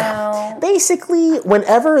 No. Basically,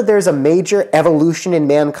 whenever there's a major evolution in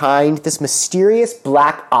mankind, this mysterious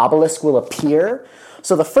black obelisk will appear.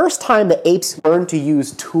 So the first time the apes learn to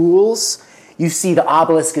use tools, you see the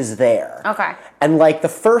obelisk is there. Okay. And like the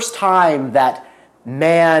first time that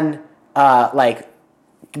man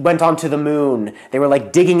went onto the moon, they were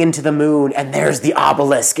like digging into the moon and there's the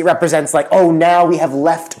obelisk. It represents like, oh, now we have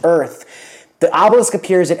left Earth. The obelisk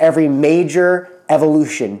appears at every major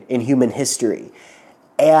evolution in human history.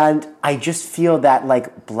 And I just feel that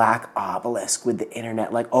like black obelisk with the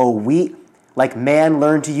internet, like, oh, man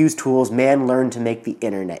learned to use tools, man learned to make the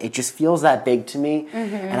internet. It just feels that big to me.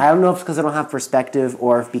 Mm-hmm. And I don't know if it's because I don't have perspective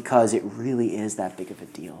or if because it really is that big of a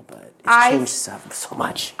deal, but it's changed so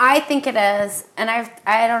much. I think it is. And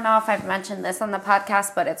I don't know if I've mentioned this on the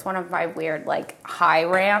podcast, but it's one of my weird, like, high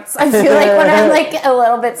rants. I feel like when I'm, like, a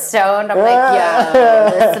little bit stoned, I'm like,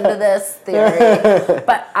 yo, listen to this theory.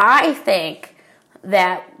 But I think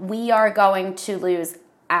that we are going to lose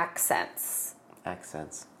accents.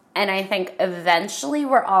 And I think eventually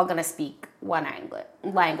we're all going to speak one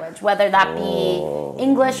language, whether that be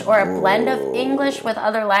English or a blend of English with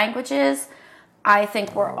other languages. I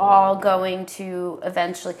think we're all going to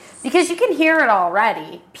eventually, because you can hear it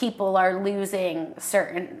already. People are losing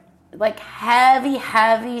certain, like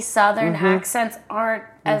heavy Southern accents aren't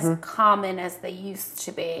as common as they used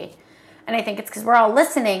to be. And I think it's because we're all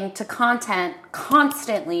listening to content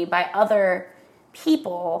constantly by other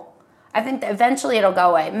people. I think that eventually it'll go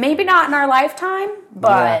away. Maybe not in our lifetime,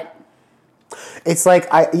 but... Yeah. It's like,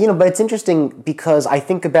 but it's interesting because I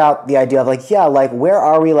think about the idea of like, yeah, like where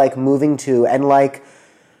are we like moving to? And like,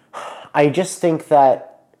 I just think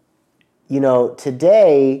that,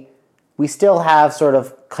 today we still have sort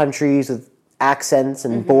of countries with accents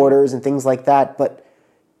and borders and things like that. But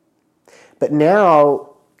now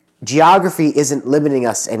geography isn't limiting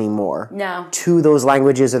us anymore to those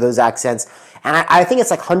languages or those accents. And I think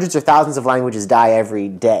it's like hundreds or thousands of languages die every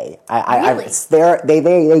day.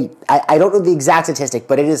 Really? I don't know the exact statistic,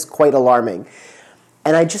 but it is quite alarming.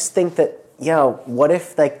 And I just think that, what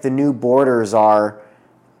if like the new borders are,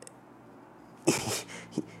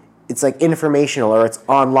 it's like informational or it's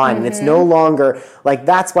online and it's no longer, like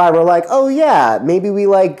that's why we're like, oh yeah, maybe we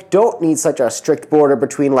like don't need such a strict border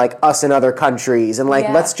between like us and other countries and like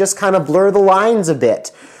let's just kind of blur the lines a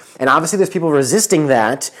bit. And obviously there's people resisting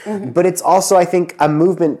that, but it's also, I think, a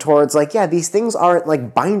movement towards like, yeah, these things aren't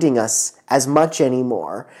like binding us as much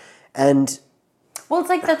anymore. And well, it's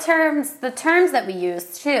like the terms that we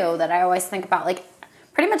use too, that I always think about, like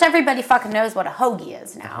pretty much everybody fucking knows what a hoagie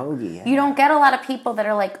is now. Hoagie, yeah. You don't get a lot of people that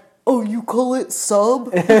are like, oh, you call it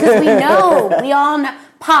sub? Because we know, we all know,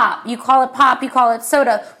 pop, you call it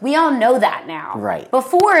soda. We all know that now. Right.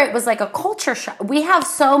 Before it was like a culture shock. We have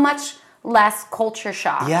so much less culture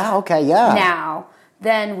shock. Yeah, okay, yeah. Now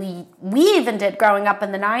than we even did growing up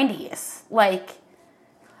in the 90s. Like,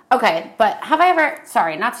 okay, but have I ever,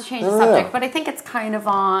 sorry, not to change the subject, but I think it's kind of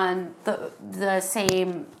on the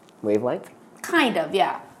same wavelength? Kind of,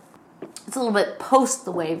 yeah. It's a little bit post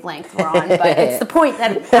the wavelength we're on, but it's the point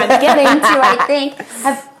that I'm getting to, I think.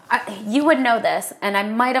 You would know this, and I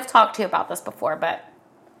might have talked to you about this before, but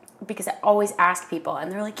because I always ask people,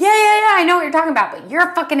 and they're like, yeah, I know what you're talking about, but you're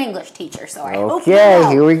a fucking English teacher, so I hope you know.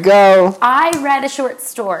 Okay, here we go. I read a short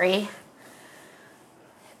story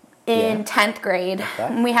in 10th grade,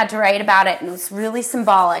 and we had to write about it, and it was really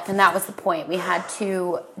symbolic, and that was the point. We had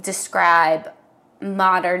to describe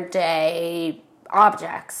modern day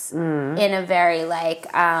objects in a very, like,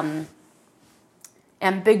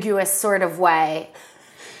 ambiguous sort of way.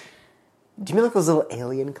 Do you mean like those little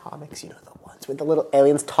alien comics? You know, the ones with the little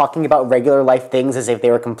aliens talking about regular life things as if they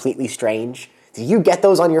were completely strange? Do you get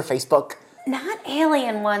those on your Facebook? Not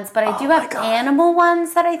alien ones, but I do have animal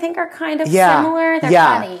ones that I think are kind of similar. They're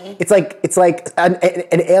funny. It's like an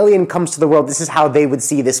alien comes to the world. This is how they would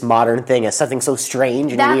see this modern thing, as something so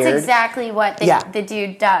strange and weird. That's exactly what the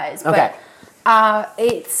dude does. Okay. But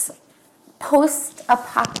it's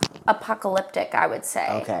post-apocalyptic, I would say.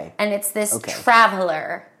 Okay. And it's this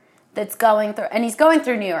traveler that's going through, and he's going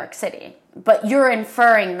through New York City. But you're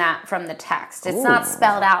inferring that from the text. It's not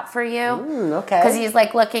spelled out for you. Okay. Because he's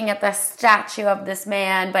like looking at the statue of this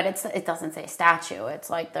man, but it doesn't say statue. It's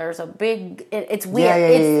like there's a big. It's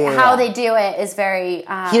weird. How they do it is very.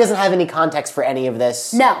 He doesn't have any context for any of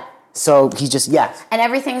this. No. So he's just And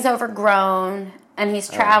everything's overgrown, and he's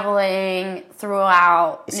traveling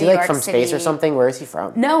throughout. Is New he York from City. space or something? Where is he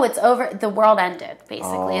from? No, it's over. The world ended.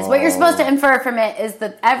 Basically, is what you're supposed to infer from it. Is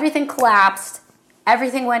that everything collapsed.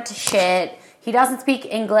 Everything went to shit. He doesn't speak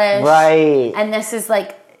English. Right. And this is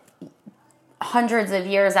like hundreds of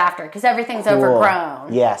years after, because everything's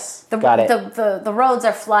overgrown. Yes. Got it. The roads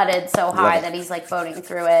are flooded so high that he's like boating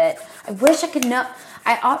through it. I wish I could know.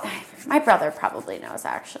 My brother probably knows,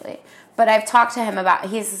 actually. But I've talked to him about,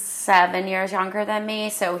 he's 7 years younger than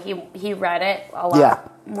me, so he read it a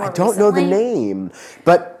lot more I don't know the name,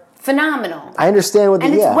 but... Phenomenal. I understand what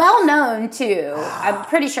and it's well known too. I'm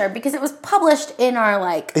pretty sure because it was published in our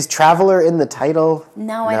like. Is Traveler in the title?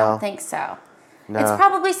 No, I don't think so. No. It's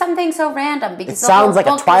probably something so random because it sounds like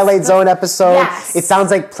a Twilight Zone episode. Yes. It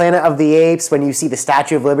sounds like Planet of the Apes when you see the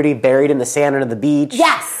Statue of Liberty buried in the sand under the beach.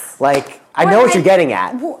 Yes. Like. I know what you're getting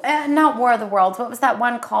at. Not War of the Worlds. What was that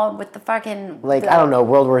one called with the fucking... I don't know,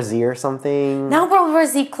 World War Z or something? Not World War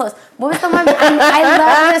Z, close. What was the one... I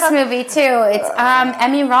love this movie, too. It's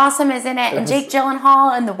Emmy Rossum is in it, and Jake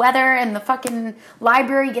Gyllenhaal, and the weather, and the fucking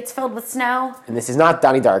library gets filled with snow. And this is not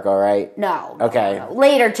Donnie Darko, right? No. Okay. No.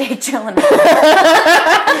 Later, Jake Gyllenhaal.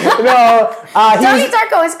 Donnie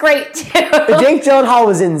Darko is great, too. Jake Gyllenhaal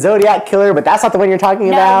was in Zodiac Killer, but that's not the one you're talking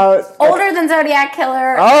about. Older than Zodiac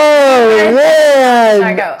Killer. Oh,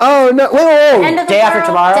 man. Oh, no. Wait. End of the Day World, After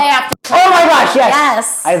Tomorrow? Day After Tomorrow. Oh, my gosh, yes.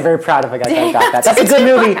 Yes. I'm very proud if I got that. That's a good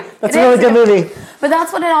movie. That's a really good movie. But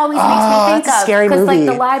that's what it always makes me think that's a of. scary movie. Because, like,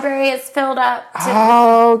 the library is filled up.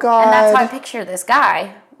 Oh, God. And that's how I picture this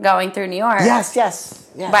guy going through New York. Yes.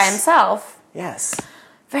 By himself. Yes.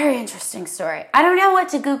 Very interesting story. I don't know what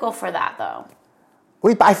to Google for that, though.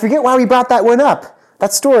 I forget why we brought that one up.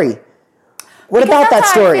 That story. What about that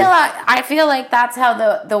story? I feel like that's how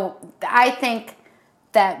I think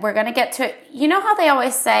that we're going to get to it. You know how they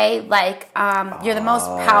always say, like, you're the most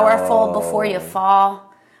powerful before you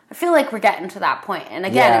fall? I feel like we're getting to that point. And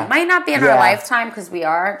again, it might not be in our lifetime because we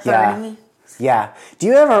are 30. Yeah. Do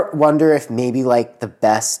you ever wonder if maybe, like, the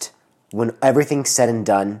best, when everything's said and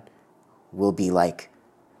done, will be, like,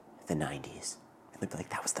 the 90s? And they'll be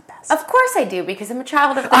like, that was the best. Of course I do, because I'm a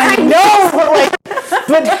child of the 90s. I know,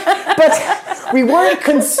 but we weren't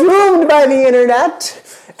consumed by the internet.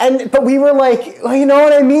 But we were like, well, you know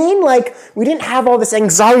what I mean? Like, we didn't have all this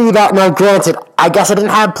anxiety about, now granted, I guess I didn't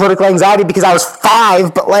have political anxiety because I was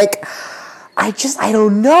 5, but like, I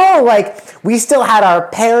don't know. Like, we still had our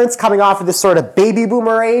parents coming off of this sort of baby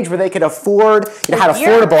boomer age where they could afford, had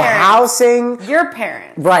affordable housing. Your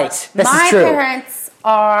parents. Right. This is true. My parents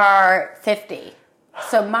are 50.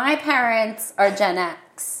 So my parents are Gen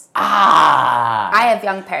X. I have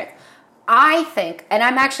young parents. I think, and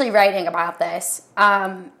I'm actually writing about this,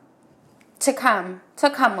 to come,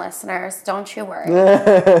 listeners, don't you worry.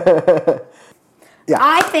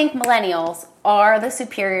 I think millennials are the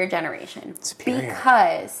superior generation.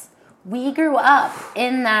 Because we grew up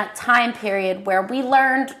in that time period where we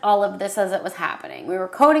learned all of this as it was happening. We were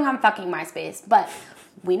coding on fucking MySpace, but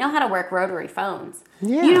we know how to work rotary phones.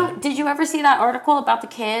 Yeah. Did you ever see that article about the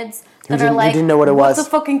kids that are like, didn't know what it was. What's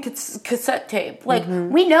a fucking cassette tape? Like,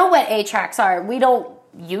 we know what 8-tracks are. We don't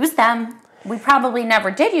use them. We probably never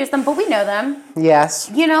did use them, but we know them. Yes.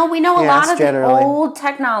 You know, we know a lot of generally. the old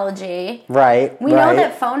technology. Right. We know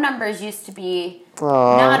that phone numbers used to be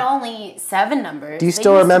not only 7 numbers. Do you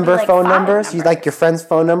still remember phone numbers? You like your friends'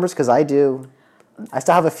 phone numbers? Because I do. I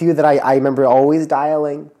still have a few that I remember always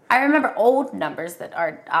dialing. I remember old numbers that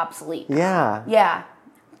are obsolete. Yeah. Yeah.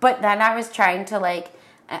 But then I was trying to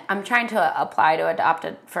I'm trying to apply to adopt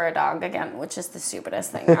for a dog again, which is the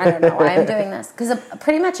stupidest thing. I don't know why I'm doing this. Because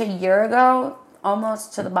pretty much a year ago,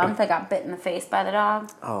 almost to the month, I got bit in the face by the dog.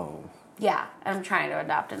 Oh. Yeah, I'm trying to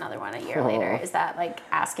adopt another one a year later. Is that like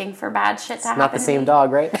asking for bad shit to happen? Not the same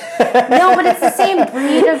dog, right? No, but it's the same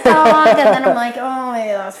breed of dog. And then I'm like, oh,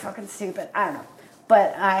 maybe that was fucking stupid. I don't know.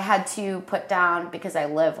 But I had to put down, because I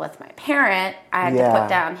live with my parent, I had to put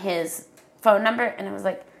down his phone number, and it was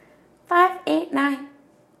like 58900.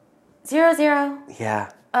 Yeah.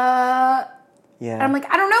 Yeah. And I'm like,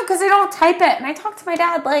 I don't know, because I don't type it. And I talk to my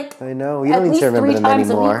dad I know. You don't need to remember them anymore. At least 3 times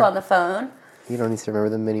a week on the phone. You don't need to remember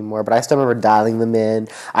them anymore. But I still remember dialing them in.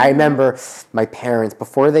 I remember my parents,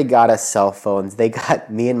 before they got us cell phones, they got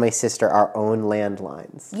me and my sister our own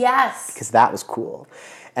landlines. Yes. Because that was cool.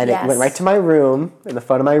 And it went right to my room, and the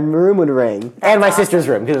phone in my room would ring. And my sister's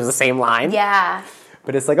room, because it was the same line. Yeah.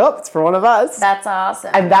 But it's like, oh, it's for one of us. That's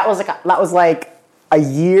awesome. And that was like a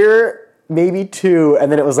year, maybe 2, and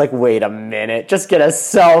then it was like, wait a minute, just get a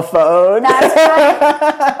cell phone. That's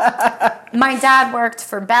right. My dad worked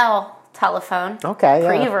for Bell Telephone. Okay, yeah.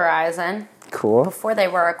 Pre-Verizon. Cool. Before they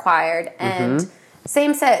were acquired. And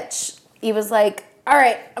same sitch. He was like, all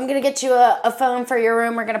right, I'm going to get you a phone for your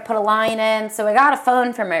room. We're going to put a line in. So I got a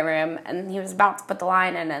phone for my room, and he was about to put the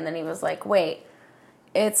line in, and then he was like, wait.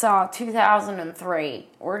 It's 2003.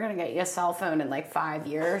 We're going to get you a cell phone in like 5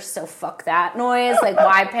 years, so fuck that noise. Like,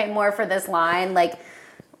 why pay more for this line? Like,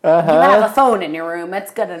 you have a phone in your room.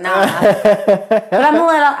 It's good enough. But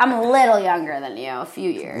I'm a little younger than you, a few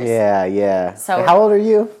years. Yeah. So how old are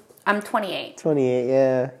you? I'm 28. 28,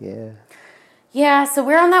 yeah. Yeah, so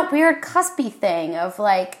we're on that weird cuspy thing of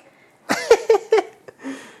like...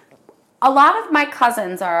 A lot of my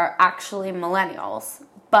cousins are actually millennials.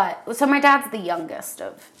 But, so my dad's the youngest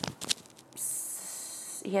of,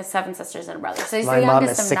 he has 7 sisters and a brother. So he's My the mom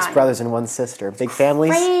youngest has of 6 9. brothers and 1 sister. Big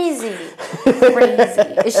families. Crazy.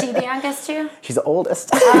 Is she the youngest too? She's the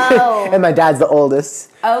oldest. Oh. And my dad's the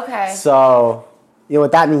oldest. Okay. So, you know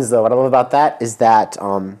what that means though? What I love about that is that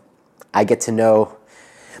I get to know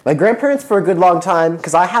my grandparents for a good long time,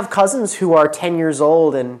 because I have cousins who are 10 years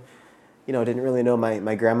old and, you know, didn't really know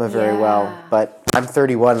my grandma very well. But I'm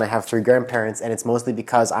 31 and I have 3 grandparents, and it's mostly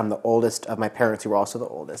because I'm the oldest of my parents who are also the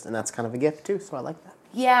oldest, and that's kind of a gift too, so I like that.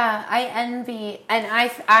 Yeah, I envy, and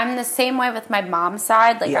I'm the same way with my mom's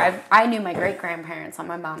side. Like, I knew my great-grandparents on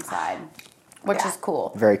my mom's side, which is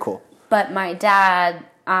cool. Very cool. But my dad,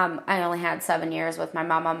 I only had 7 years with my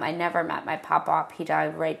mom. I never met my pop-up. He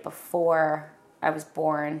died right before I was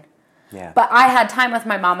born. Yeah. But I had time with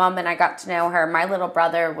my mom, and I got to know her. My little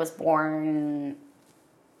brother was born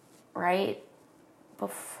right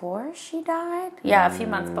before she died? Yeah, a few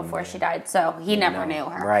months before she died, so he never knew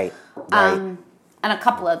her. Right. And a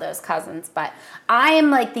couple of those cousins, but I am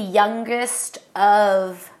like the youngest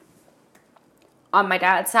of, on my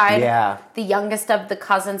dad's side, the youngest of the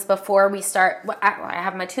cousins before we start. I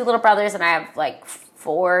have my 2 little brothers, and I have like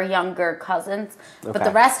 4 younger cousins, but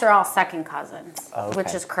the rest are all second cousins,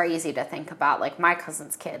 which is crazy to think about. Like my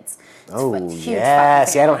cousin's kids. Yeah.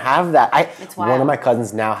 See, I don't have that. It's wild. One of my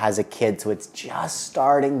cousins now has a kid, so it's just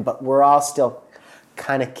starting, but we're all still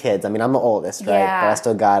kind of kids. I mean, I'm the oldest, right? Yeah. But I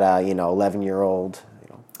still got a 11-year-old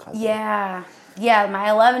cousin. Yeah, my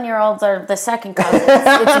 11-year-olds are the second cousins.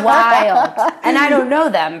 It's wild, and I don't know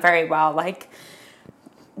them very well. Like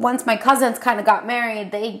once my cousins kind of got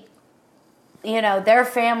married, they. Their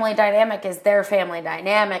family dynamic is their family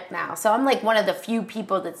dynamic now. So I'm like one of the few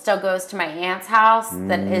people that still goes to my aunt's house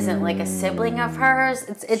that isn't like a sibling of hers.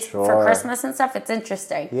 It's for Christmas and stuff. It's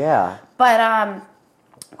interesting. Yeah. But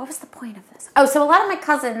what was the point of this? Oh, so a lot of my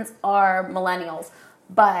cousins are millennials,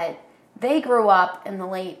 but they grew up in the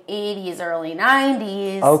late 80s, early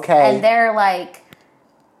 90s. Okay. And they're like,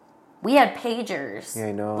 we had pagers. Yeah,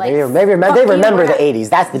 I know. Like, they remember the 80s.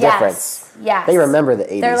 That's the difference. Yes. They remember the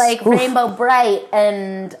 80s. They're like Rainbow Bright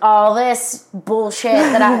and all this bullshit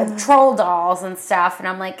that I troll dolls and stuff. And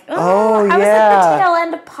I'm like, I was at the tail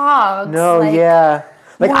end of Pogs. No,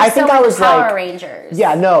 Like I think I was Power Rangers.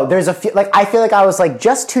 Yeah, no, there's a few, like I feel like I was like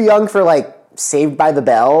just too young for like Saved by the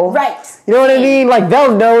Bell. Right. You know what I mean? Like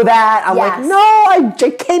they'll know that. I'm like, no, I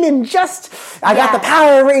came in I got the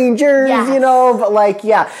Power Rangers, but like,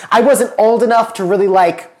 I wasn't old enough to really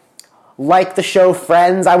like like the show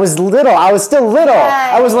Friends. I was little. I was still little.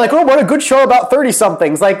 Right. I was like, oh, what a good show about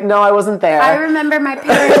 30-somethings. Like, no, I wasn't there. I remember my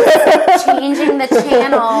parents changing the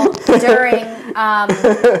channel during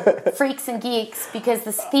Freaks and Geeks because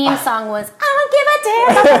the theme song was, I don't give a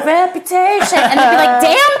damn about the reputation. And they'd be like,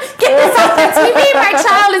 damn, get this off the TV. My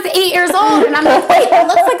child is 8 years old. And I'm like, wait, it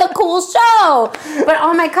looks like a cool show. But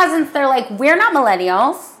all my cousins, they're like, we're not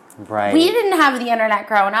millennials. Right. We didn't have the internet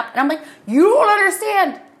growing up. And I'm like, you don't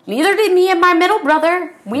understand. Neither did me and my middle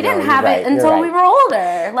brother. We didn't have it until we were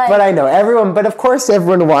older. Like, but I know but of course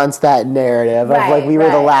everyone wants that narrative of like we were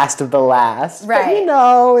the last of the last. Right.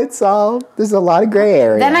 But there's a lot of gray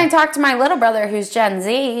area. Then I talked to my little brother who's Gen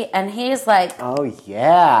Z, and he's like, oh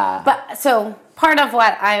yeah. But so part of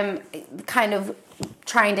what I'm kind of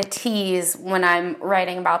trying to tease when I'm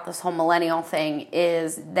writing about this whole millennial thing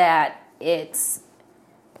is that it's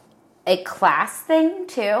a class thing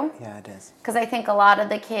too. Yeah, it is. Because I think a lot of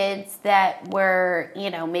the kids that were,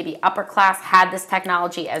 maybe upper class had this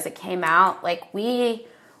technology as it came out. Like we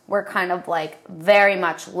were kind of like very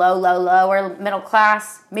much lower middle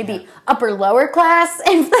class, maybe upper lower class,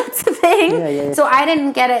 if that's a thing. Yeah. So I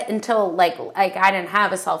didn't get it until like I didn't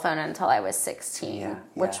have a cell phone until I was 16,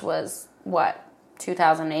 which was what,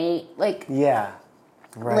 2008? Like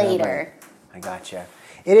later. I gotcha.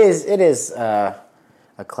 It is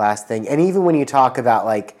a class thing, and even when you talk about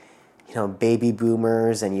like baby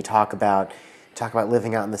boomers and you talk about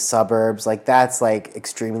living out in the suburbs, like that's like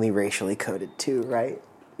extremely racially coded too, right?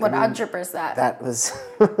 100%. That was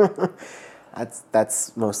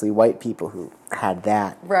that's mostly white people who had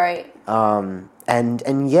that, right?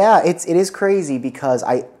 And yeah, it is crazy because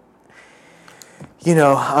like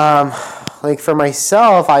for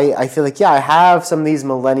myself, I feel like I have some of these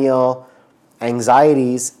millennial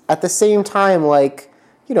anxieties. At the same time, like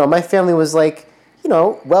my family was like,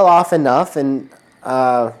 well off enough, and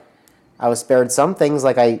I was spared some things.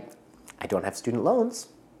 Like I don't have student loans.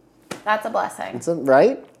 That's a blessing.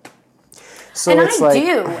 Right? So and it's I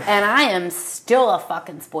do, and I am still a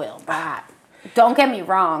fucking spoiled brat. Don't get me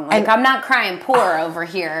wrong. Like, I'm not crying poor over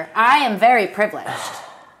here. I am very privileged.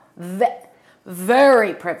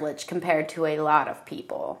 Very privileged compared to a lot of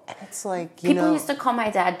people. And it's like, people used to call my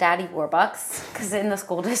dad Daddy Warbucks because in the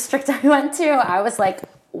school district I went to, I was like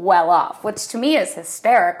well off, which to me is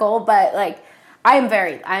hysterical, but like I am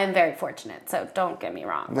very fortunate, so don't get me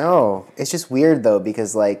wrong. No, it's just weird though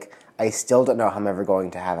because like I still don't know how I'm ever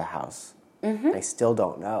going to have a house. Mm-hmm. I still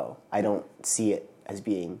don't know. I don't see it as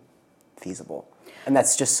being feasible, and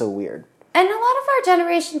that's just so weird. And a lot of our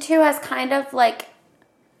generation too has kind of like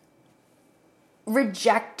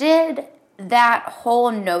rejected that whole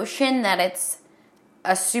notion that it's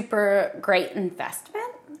a super great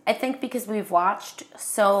investment. I think because we've watched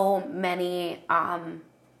so many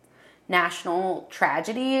national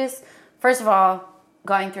tragedies. First of all,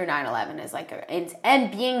 going through 9/11 is like,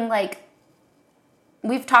 and being like,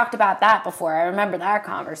 we've talked about that before. I remember that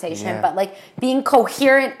conversation, but like being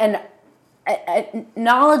coherent and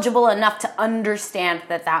knowledgeable enough to understand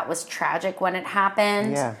that was tragic when it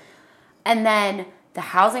happened. Yeah. And then the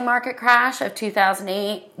housing market crash of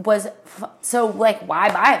 2008 was so like, why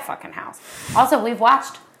buy a fucking house? Also, we've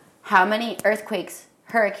watched how many earthquakes,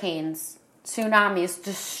 hurricanes, tsunamis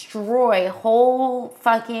destroy whole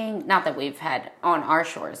fucking, not that we've had on our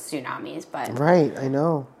shores tsunamis, but right, I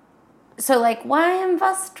know. So like, why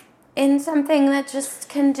invest in something that just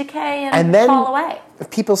can decay and then fall away?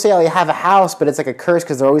 People say, oh, you have a house, but it's like a curse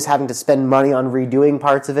because they're always having to spend money on redoing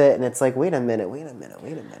parts of it. And it's like, wait a minute.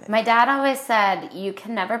 My dad always said, you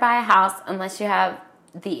can never buy a house unless you have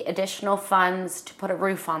the additional funds to put a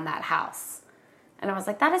roof on that house. And I was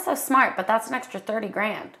like, that is so smart, but that's an extra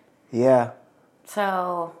 $30,000. Yeah.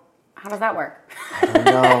 So how does that work? I don't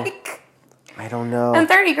know. I don't know. And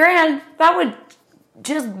 $30,000, that would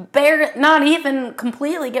just not even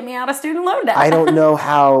completely get me out of student loan debt. I don't know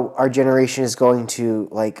how our generation is going to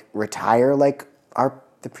like retire like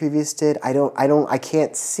the previous did. I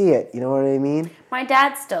can't see it. You know what I mean? My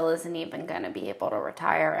dad still isn't even going to be able to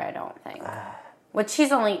retire, I don't think. Which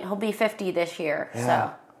he'll be 50 this year,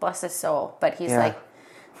 so bless his soul. But he's like,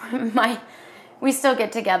 we still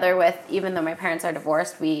get together with, even though my parents are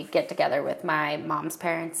divorced, we get together with my mom's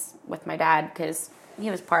parents, with my dad, because he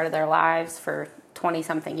was part of their lives for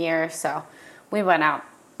 20-something years. So we went out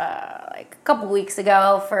like a couple weeks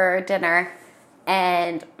ago for dinner,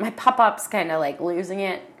 and my pop-up's kind of like losing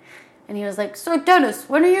it. And he was like, so Dennis,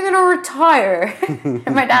 when are you going to retire?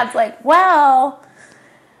 And my dad's like, well,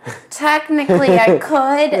 technically I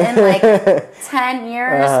could in like 10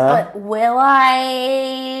 years, but will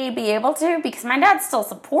I be able to? Because my dad still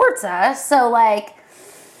supports us. So like,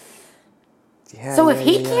 Yeah, So if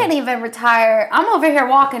he can't even retire, I'm over here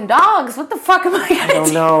walking dogs. What the fuck am I gonna do? I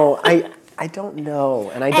don't know. I don't know,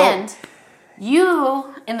 and I don't. And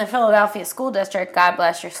you in the Philadelphia school district, God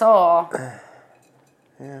bless your soul.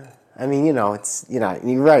 Yeah, I mean, it's you're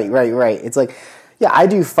right. It's like, yeah, I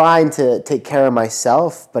do fine to take care of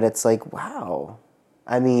myself, but it's like, wow.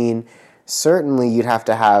 I mean, certainly you'd have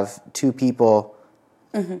to have two people,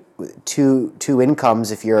 two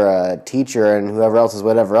incomes if you're a teacher and whoever else is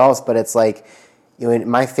whatever else. But it's like, in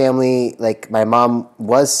my family, like my mom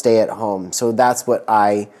was stay at home, so that's what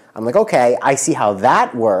I'm like, okay, I see how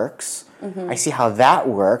that works. I see how that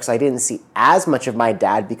works. I didn't see as much of my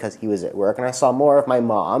dad because he was at work, and I saw more of my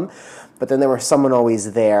mom, but then there was someone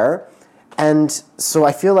always there. And so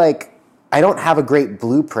I feel like I don't have a great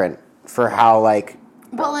blueprint for how, like,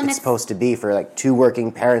 it's supposed to be for, like, two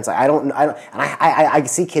working parents. Like, I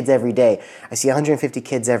see kids every day. I see 150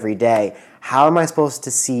 kids every day. How am I supposed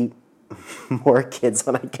to see more kids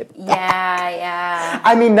when I get back? Yeah.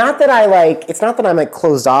 I mean, it's not that I'm, like,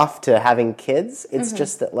 closed off to having kids. It's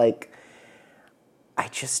just that, like, I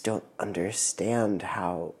just don't understand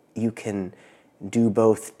how you can do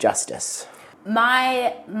both justice.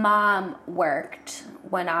 My mom worked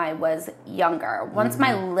when I was younger. Once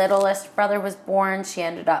my littlest brother was born, she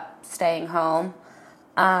ended up staying home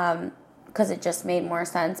because it just made more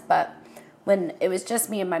sense. But when it was just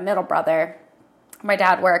me and my middle brother, my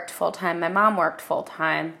dad worked full-time, my mom worked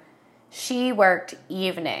full-time. She worked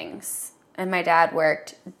evenings, and my dad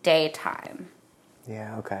worked daytime.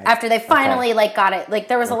 Yeah, okay. After they finally, got it,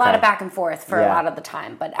 there was a lot of back and forth for a lot of the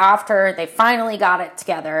time. But after they finally got it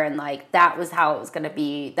together and, that was how it was going to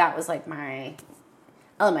be, that was, my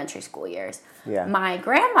elementary school years. Yeah. My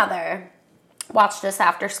grandmother watched us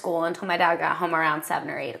after school until my dad got home around 7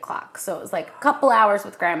 or 8 o'clock. So it was, a couple hours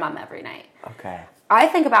with grandmom every night. Okay. I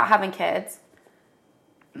think about having kids.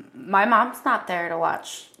 My mom's not there to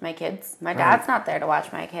watch my kids. My dad's not there to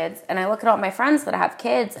watch my kids. And I look at all my friends that have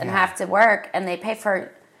kids and have to work, and they pay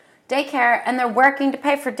for daycare, and they're working to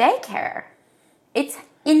pay for daycare. It's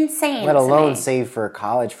insane. Let alone save for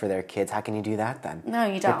college for their kids. How can you do that then? No,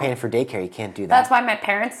 you don't. You're paying for daycare. You can't do that.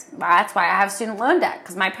 That's why I have student loan debt,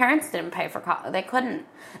 because my parents didn't pay for college. They couldn't.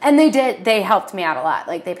 And they helped me out a lot.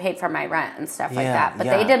 They paid for my rent and stuff like that. But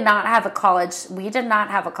they did not have we did not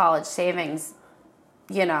have a college savings.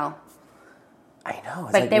 I know.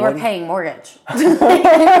 It's they were paying mortgage. They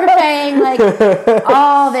were paying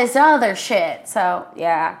all this other shit. So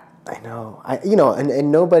yeah. I know.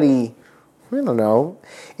 And nobody. I don't know.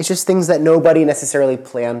 It's just things that nobody necessarily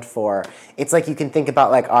planned for. It's like you can think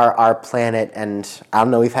about our planet, and I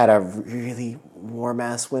don't know. We've had a really warm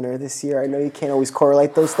ass winter this year. I know you can't always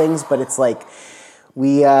correlate those things, but it's like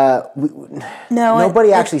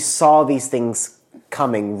nobody actually saw these things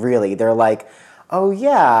coming. Really, they're like, oh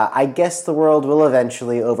yeah, I guess the world will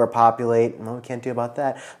eventually overpopulate. No, we can't do about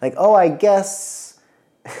that. I guess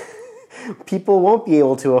people won't be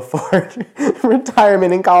able to afford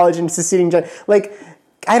retirement in college and succeeding jobs.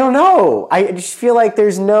 I don't know. I just feel like there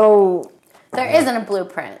isn't a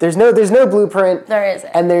blueprint. There's no blueprint. There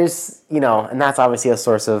isn't. And there's, and that's obviously a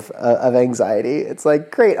source of anxiety. It's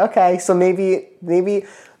like, great, okay, so maybe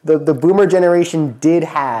the boomer generation did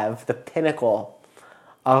have the pinnacle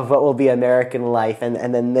of what will be American life, and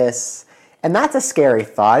then this, and that's a scary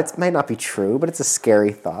thought. It might not be true, but it's a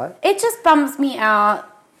scary thought. It just bums me out,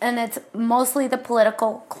 and it's mostly the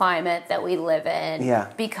political climate that we live in.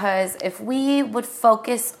 Yeah. Because if we would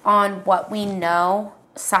focus on what we know,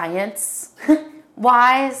 science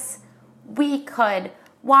wise, we could.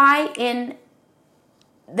 Why in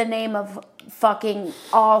the name of fucking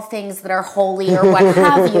all things that are holy or what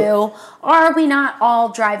have you, are we not all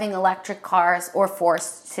driving electric cars or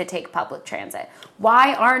forced to take public transit?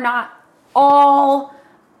 Why are not all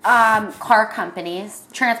car companies,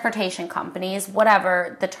 transportation companies,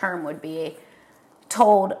 whatever the term would be,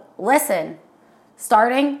 told, listen,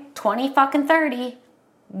 starting 2030,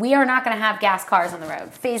 we are not going to have gas cars on the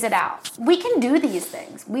road. Phase it out. We can do these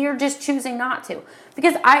things. We are just choosing not to.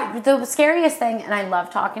 Because the scariest thing, and I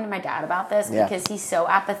love talking to my dad about this because he's so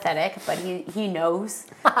apathetic, but he knows.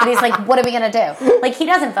 But he's like, what are we going to do? He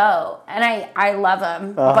doesn't vote. And I love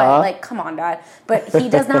him. But, come on, Dad. But he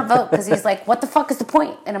does not vote because he's like, what the fuck is the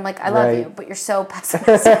point? And I'm like, I love you, but you're so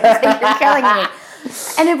pessimistic. You're killing me.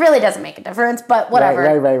 And it really doesn't make a difference, but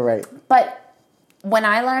whatever. Right. But when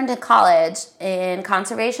I learned in college in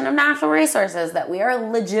conservation of natural resources that we are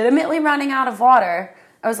legitimately running out of water,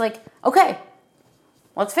 I was like, okay,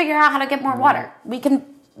 let's figure out how to get more water. We can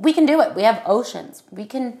do it. We have oceans. We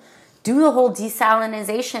can do the whole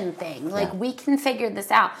desalinization thing. Like, we can figure this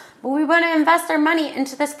out. But we want to invest our money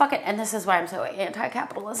into this fucking... And this is why I'm so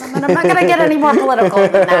anti-capitalism. And I'm not going to get any more political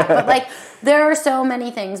than that. But, like, there are so many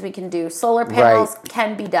things we can do. Solar panels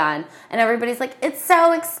can be done. And everybody's like, it's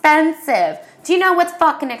so expensive. Do you know what's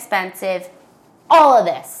fucking expensive? All of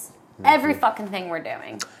this. Every fucking thing we're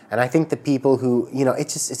doing. And I think the people who...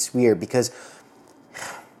 it's weird because...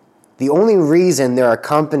 The only reason there are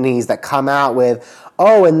companies that come out with...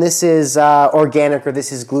 Oh, and this is organic or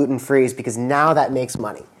this is gluten-free is because now that makes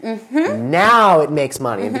money. Mm-hmm. Now it makes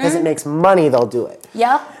money. And because it makes money, they'll do it.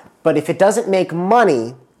 Yep. But if it doesn't make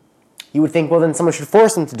money, you would think, well, then someone should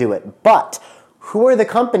force them to do it. But who are the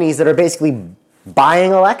companies that are basically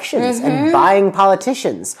buying elections and buying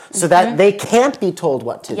politicians so that they can't be told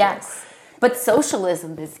what to do? Yes. But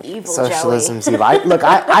socialism is evil, Socialism's Joey. evil.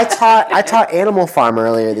 I taught Animal Farm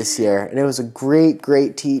earlier this year, and it was a great,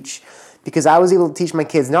 great teach. Because I was able to teach my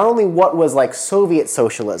kids not only what was like Soviet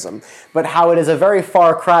socialism, but how it is a very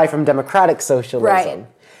far cry from democratic socialism. Right.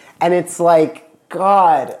 And it's like,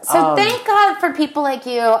 God. So thank God for people like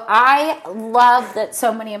you. I love that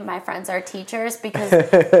so many of my friends are teachers because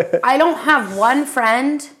I don't have one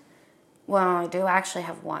friend. Well, I do actually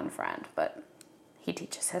have one friend, but he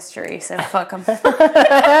teaches history, so fuck him.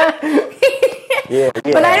 Yeah.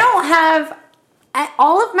 But I don't have...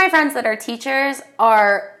 All of my friends that are teachers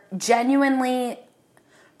are... genuinely,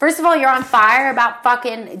 first of all, you're on fire about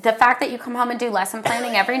fucking the fact that you come home and do lesson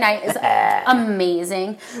planning every night is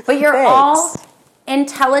amazing. But you're all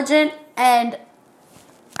intelligent and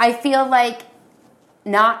I feel like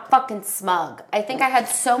not fucking smug. I think I had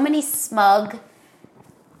so many smug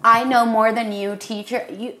I know more than you teacher.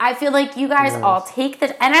 I feel like you guys all take the...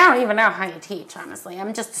 And I don't even know how you teach, honestly.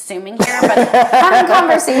 I'm just assuming here. But having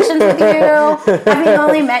conversations with you, having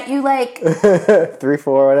only met you like... 3,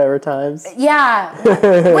 4, whatever times. Yeah.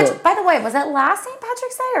 Which, by the way, was it last St.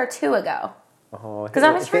 Patrick's Day or 2 ago? Oh, because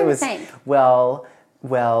I was trying to think. Well,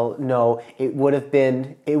 no, it would have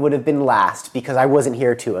been last because I wasn't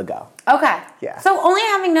here 2 ago. Okay. Yeah. So only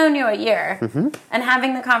having known you a year and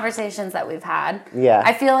having the conversations that we've had,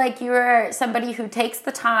 I feel like you're somebody who takes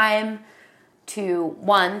the time to,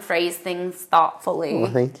 one, phrase things thoughtfully.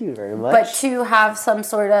 Well, thank you very much. But to have some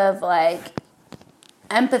sort of like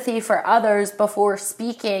empathy for others before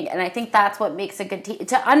speaking. And I think that's what makes a good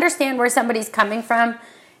to understand where somebody's coming from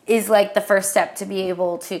is like the first step to be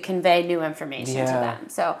able to convey new information to them.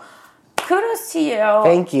 So kudos to you.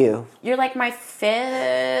 Thank you. You're like my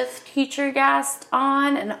 5th teacher guest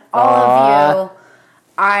on, and all of you,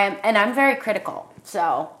 I'm very critical.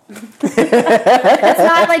 So it's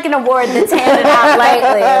not like an award that's handed out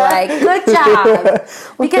lightly. Like, good job,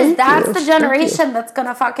 because that's the generation that's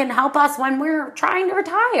gonna fucking help us when we're trying to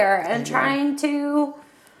retire and trying to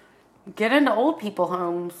get into old people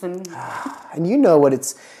homes and you know what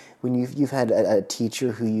it's when you've had a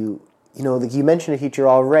teacher who you like you mentioned a teacher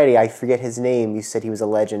already. I forget his name. You said he was a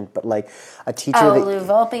legend, but like a teacher Lou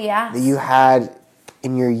Volpe, yes. that you had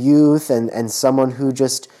in your youth and someone who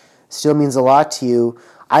just still means a lot to you.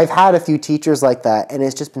 I've had a few teachers like that, and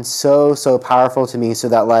it's just been so powerful to me. So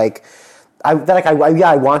that I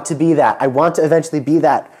want to be that. I want to eventually be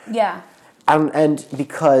that. Yeah. And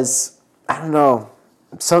because I don't know.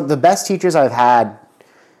 So the best teachers I've had,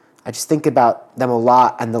 I just think about them a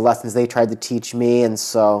lot and the lessons they tried to teach me, and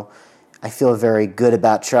so I feel very good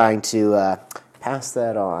about trying to pass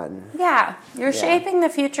that on. Yeah, you're shaping the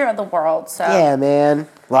future of the world, so... Yeah, man.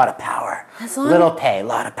 A lot of power. Little pay, a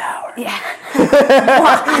lot of power. Yeah.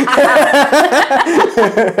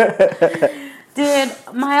 Dude,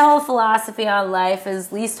 my whole philosophy on life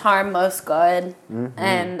is least harm, most good. Mm-hmm.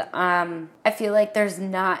 And I feel like there's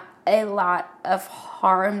not a lot of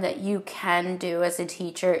harm that you can do as a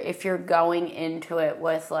teacher if you're going into it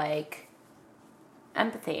with like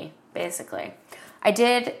empathy, basically. I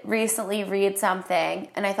did recently read something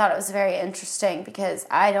and I thought it was very interesting because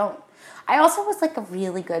I also was like a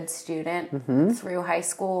really good student through high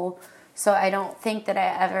school, so I don't think that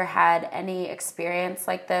I ever had any experience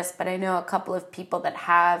like this, but I know a couple of people that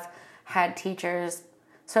have had teachers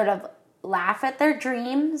sort of laugh at their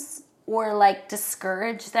dreams or like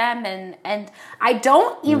discourage them, and I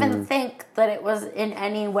don't even think that it was in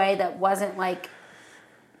any way that wasn't like,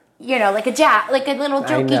 like a little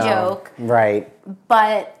jokey joke. Right.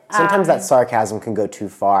 But sometimes that sarcasm can go too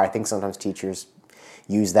far. I think sometimes teachers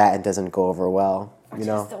use that and doesn't go over well.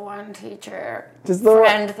 Just the one teacher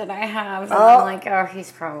friend that I have, and I'm like, oh,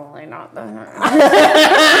 he's probably not the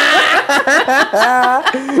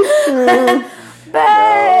But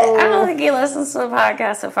I don't think he listens to the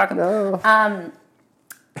podcast, so fuck him. No.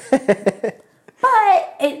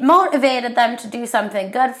 But it motivated them to do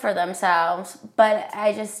something good for themselves. But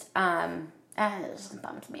it just bummed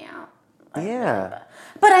me out. Yeah.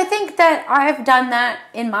 But I think that I've done that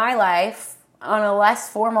in my life on a less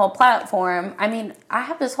formal platform. I mean, I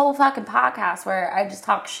have this whole fucking podcast where I just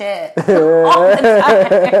talk shit all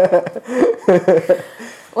the time.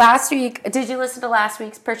 Last week, did you listen to last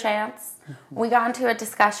week's Perchance? We got into a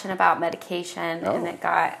discussion about medication, and it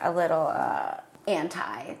got a little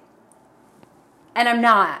anti. And I'm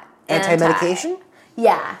not Anti-medication?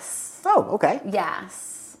 Yes. Oh, okay.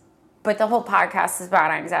 Yes. But the whole podcast is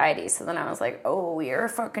about anxiety, so then I was like, oh, you're a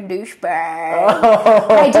fucking douchebag.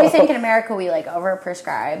 But I do think in America we like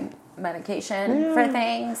overprescribe medication for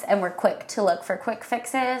things, and we're quick to look for quick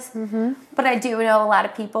fixes. Mm-hmm. But I do know a lot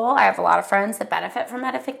of people. I have a lot of friends that benefit from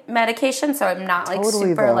medication, so I'm not like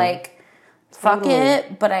super though. Like fuck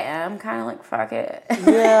it, but I am kind of like fuck it.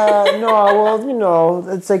 Yeah, no, well,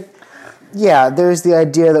 it's like, yeah, there's the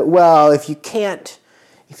idea that, well, if you can't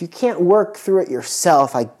work through it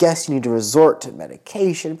yourself, I guess you need to resort to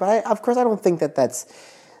medication. But of course, I don't think that that's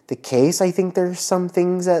the case. I think there's some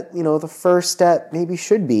things that, the first step maybe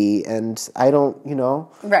should be. And I don't,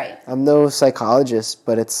 Right. I'm no psychologist,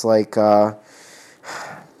 but it's like...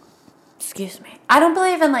 Excuse me. I don't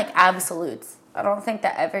believe in, like, absolutes. I don't think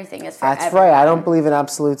that everything is for That's everyone. right. I don't believe in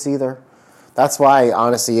absolutes either. That's why,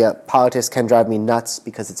 honestly, politics can drive me nuts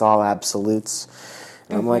because it's all absolutes.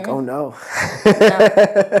 And I'm like, oh no.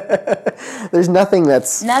 There's nothing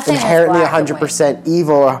that's inherently 100%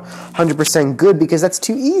 evil or 100% good because that's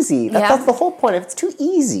too easy. That's the whole point. If it's too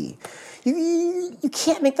easy, you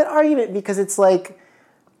can't make that argument because it's like,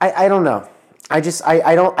 I don't know. I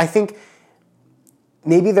think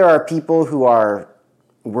maybe there are people who are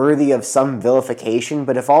worthy of some vilification,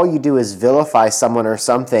 but if all you do is vilify someone or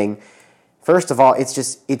something, first of all,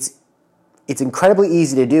 it's incredibly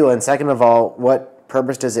easy to do, and second of all, what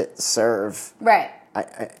purpose does it serve? Right.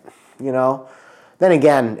 Then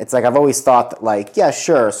again, it's like I've always thought that, like, yeah,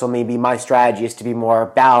 sure, so maybe my strategy is to be more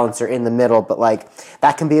balanced or in the middle, but, like,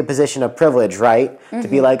 that can be a position of privilege, right? Mm-hmm. To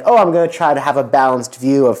be like, oh, I'm going to try to have a balanced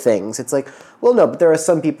view of things. It's like, well, no, but there are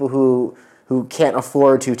some people who can't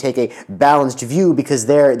afford to take a balanced view because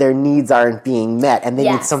their needs aren't being met and they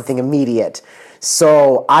need something immediate.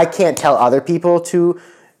 So I can't tell other people to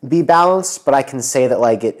be balanced, but I can say that,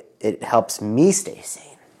 like, it helps me stay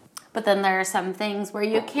sane. But then there are some things where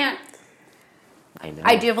you can't. I know.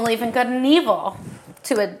 I do believe in good and evil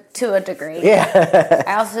to a degree. Yeah.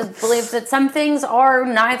 I also believe that some things are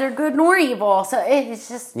neither good nor evil. So it's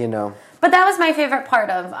just... But that was my favorite part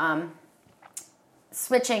of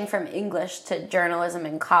switching from English to journalism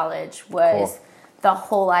in college was... Cool. The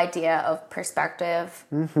whole idea of perspective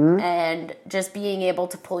and just being able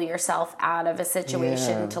to pull yourself out of a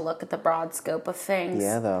situation to look at the broad scope of things.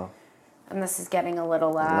 Yeah, though. And this is getting a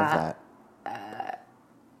little... I love that.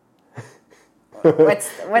 What's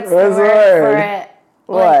the word for it?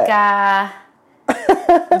 What?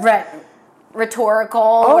 Like,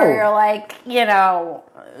 rhetorical, where you're like,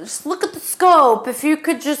 just look at the scope. If you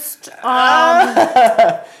could just...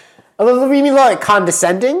 You mean like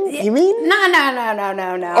condescending? You mean? No.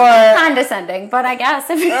 Condescending, but I guess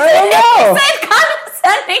if you said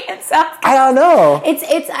condescending, it sounds. I don't know.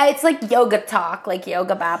 It's like yoga talk, like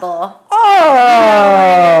yoga babble.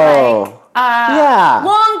 Oh. Yeah.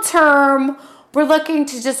 Long term, we're looking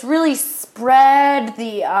to just really spread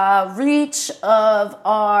the reach of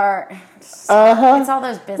our. It's all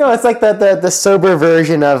those business. No, it's like the sober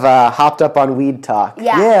version of hopped up on weed talk.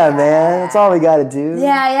 Yeah, man. That's all we got to do.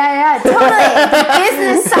 Yeah. Totally. The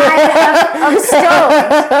business side of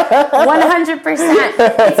Stoked.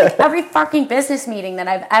 100%. It's like every fucking business meeting that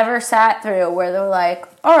I've ever sat through where they're like,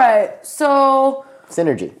 all right, so...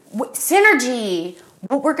 Synergy.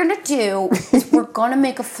 What we're going to do is we're going to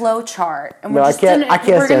make a flow chart. And I can't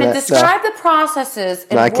we're going to describe the processes.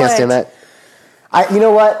 I can't stand that. You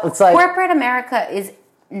know what? It's like corporate America is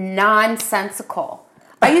nonsensical.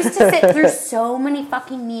 I used to sit through so many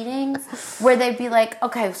fucking meetings where they'd be like,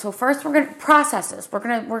 okay, so first we're gonna processes. We're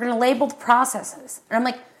gonna label the processes. And I'm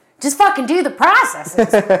like, just fucking do the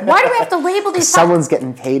processes. Why do we have to label these? Someone's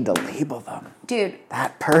getting paid to label them. Dude.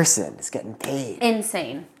 That person is getting paid.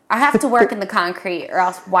 Insane. I have to work in the concrete or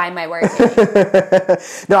else why am I working?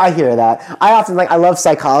 No, I hear that. I often, I love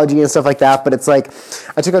psychology and stuff like that, but it's like,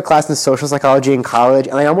 I took a class in social psychology in college,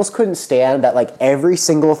 and I almost couldn't stand that, every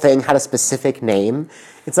single thing had a specific name.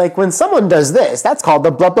 It's like when someone does this, that's called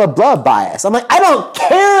the blah, blah, blah bias. I'm like, I don't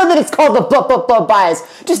care that it's called the blah, blah, blah bias.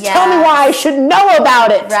 Just tell me why I should know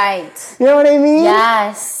about it. Right. You know what I mean?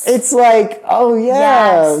 Yes. It's like, oh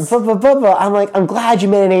yeah, blah, blah, blah, blah. I'm like, I'm glad you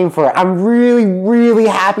made a name for it. I'm really, really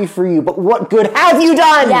happy for you. But what good have you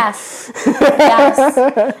done? Yes. Yes.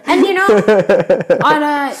 And you know, on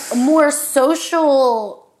a more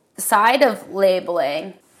social side of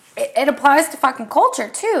labeling, it applies to fucking culture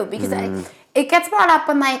too, because it gets brought up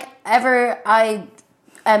when I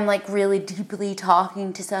am like really deeply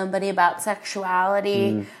talking to somebody about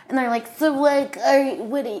sexuality, and they're like, so like, are you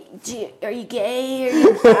gay? Are you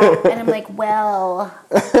bi? And I'm like, well,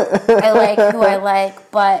 I like who I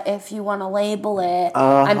like, but if you want to label it,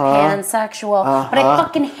 I'm pansexual. But I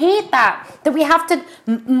fucking hate that we have to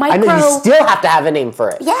micro. I know, you still have to have a name for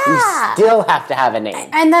it. Yeah. You still have to have a name.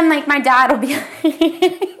 And then like my dad will be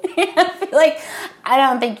like, I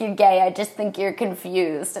don't think you're gay, I just think you're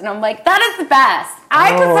confused. And I'm like, that is the best.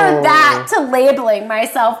 I prefer that to labeling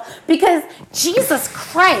myself, because Jesus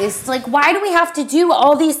Christ, like, why do we have to do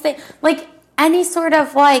all these things? Like, any sort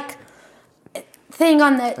of like thing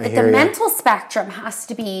on the mental spectrum has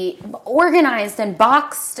to be organized and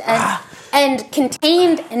boxed and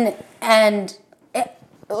contained and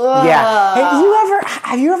yeah.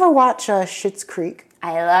 Have you ever watched Schitt's Creek?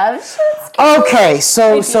 I love Schitt's Creek. Okay,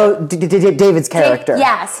 so David's character.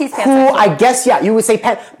 Yes, he's pansexual. Who I guess, you would say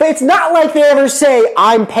but it's not like they ever say,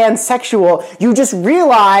 I'm pansexual. You just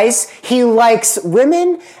realize he likes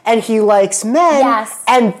women and he likes men. Yes.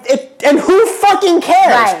 And who fucking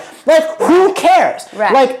cares? Right. Like, who cares?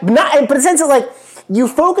 Right. Like, but in the sense of like, you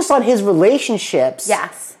focus on his relationships.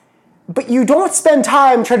 Yes. But you don't spend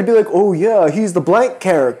time trying to be like, oh yeah, he's the blank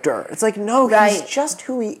character. It's like, no, he's just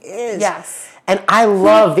who he is. Yes. And I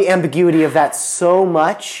love the ambiguity of that so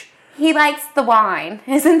much. He likes the wine.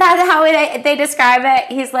 Isn't that how they describe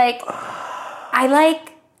it? He's like, I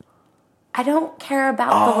don't care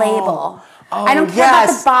about the label. I don't care about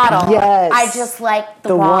the bottle. Yes. I just like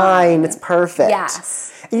the wine. It's perfect.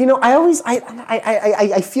 Yes. You know,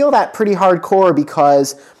 I feel that pretty hardcore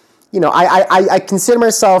because, you know, I consider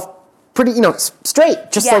myself pretty, you know,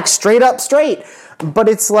 straight, just like straight up straight. But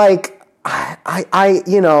it's like,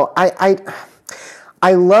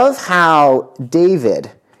 I love how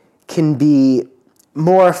David can be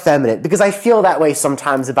more effeminate, because I feel that way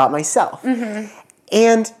sometimes about myself. Mm-hmm.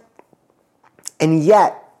 And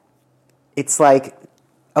yet, it's like,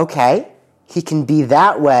 okay, he can be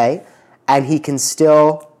that way, and he can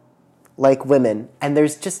still like women. And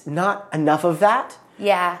there's just not enough of that.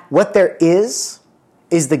 Yeah. What there is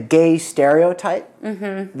the gay stereotype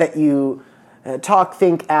that you... talk,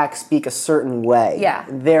 think, act, speak a certain way. Yeah.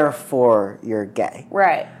 Therefore, you're gay.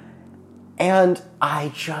 Right. And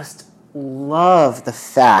I just love the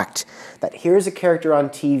fact that here's a character on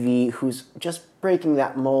TV who's just breaking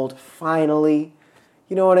that mold finally.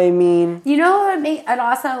 You know what I mean? You know what and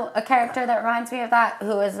also a character that reminds me of that,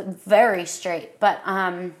 who is very straight, but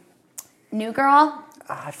New Girl.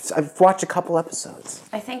 I've watched a couple episodes.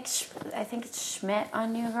 I think it's Schmidt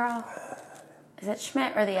on New Girl. Is it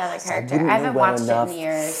Schmidt or the other character? I haven't watched it in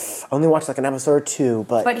years. I only watched like an episode or two,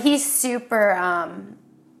 but he's super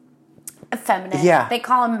feminine. Yeah. They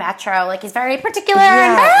call him Metro. Like, he's very particular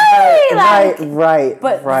and very right.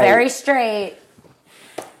 But very straight.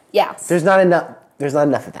 Yes. There's not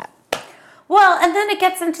enough of that. Well, and then it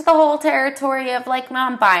gets into the whole territory of like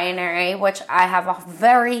non-binary, which I have a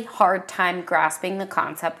very hard time grasping the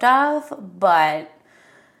concept of, but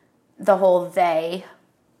the whole they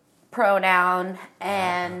pronoun,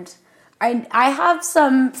 and I have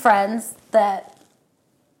some friends that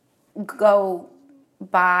go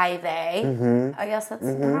by they. Mm-hmm. I guess that's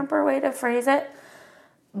the proper way to phrase it.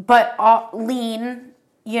 But lean,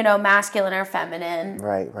 you know, masculine or feminine.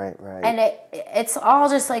 Right. And it's all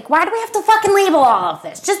just like, why do we have to fucking label all of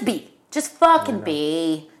this? Just be. Just fucking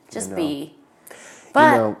be. Just be.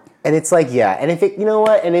 But... You know, and it's like, yeah, and if it, you know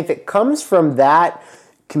what, and if it comes from that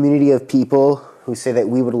community of people who say that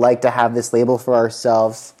we would like to have this label for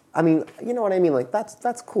ourselves, I mean, you know what I mean? Like,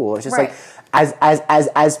 that's cool. It's just like,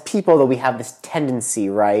 as people, that we have this tendency,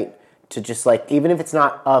 right, to just like, even if it's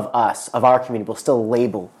not of us, of our community, we'll still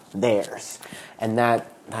label theirs. And that's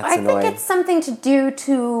annoying. I think it's something to do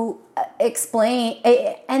to explain,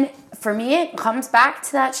 and for me, it comes back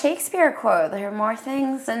to that Shakespeare quote, there are more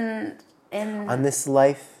things in on this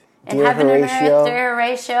life, and heaven and earth, dear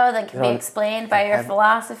Horatio, that can be explained by your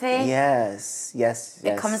philosophy. Yes.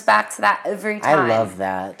 It comes back to that every time. I love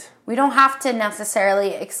that. We don't have to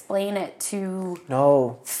necessarily explain it to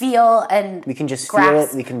feel and we can just grasp. feel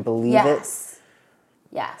it. We can believe it.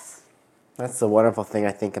 Yes. That's the wonderful thing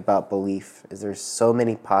I think about belief is there's so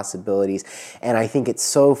many possibilities, and I think it's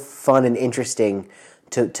so fun and interesting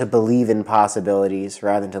to believe in possibilities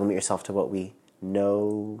rather than to limit yourself to what we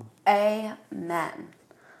know. Amen.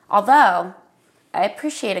 Although, I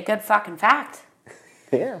appreciate a good fucking fact.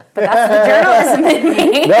 Yeah. But that's the journalism in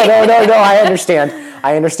me. No, I understand.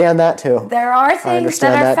 I understand that too. There are things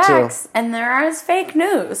that are too. facts, and there is fake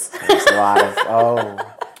news. There's a lot of, oh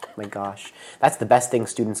my gosh. That's the best thing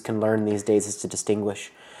students can learn these days is to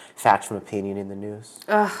distinguish fact from opinion in the news.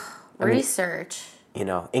 Research. You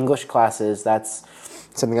know, English classes, that's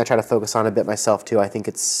something I try to focus on a bit myself too. I think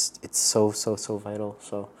it's so vital.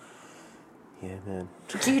 So, yeah, man.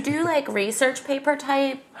 Do you do like research paper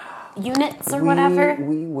type units or whatever?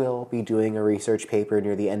 We will be doing a research paper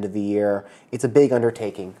near the end of the year. It's a big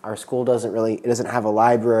undertaking. Our school doesn't have a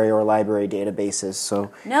library or library databases, so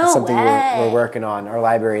it's something we're working on. Our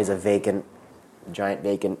library is a giant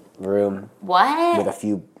vacant room. What? With a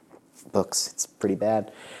few books. It's pretty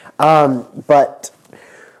bad. But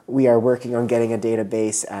we are working on getting a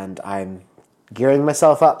database, and I'm gearing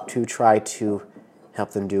myself up to try to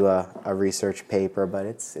help them do a research paper, but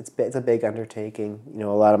it's a big undertaking. You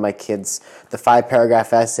know, a lot of my kids, the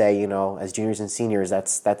 5-paragraph essay, you know, as juniors and seniors,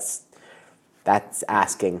 that's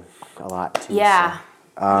asking a lot too. Yeah.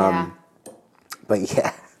 So, But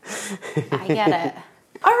yeah. I get it.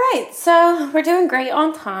 All right, so we're doing great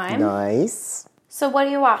on time. Nice. So what are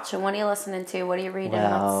you watching? What are you listening to? What are you reading?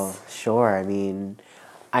 Well, sure. I mean,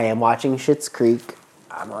 I am watching Schitt's Creek.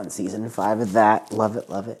 I'm on season 5 of that. Love it.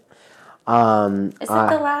 Is that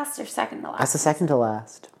the last or second to last? That's the second to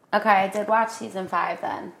last. Okay, I did watch season 5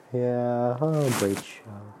 then. Yeah, great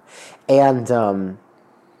show. And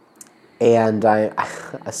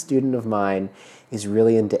a student of mine is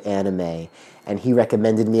really into anime, and he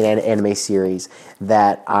recommended me an anime series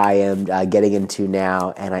that I am getting into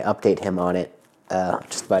now, and I update him on it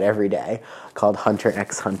just about every day, called Hunter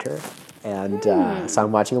x Hunter. And so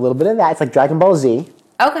I'm watching a little bit of that. It's like Dragon Ball Z.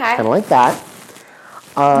 Okay. Kind of like that.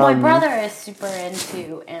 My brother is super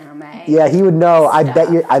into anime. Yeah, he would know. I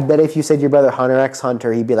bet if you said your brother Hunter x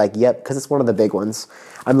Hunter, he'd be like, "Yep," because it's one of the big ones.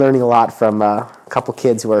 I'm learning a lot from a couple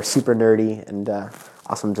kids who are super nerdy and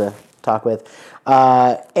awesome to talk with.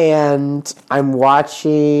 And I'm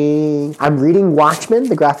reading Watchmen,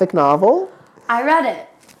 the graphic novel. I read it.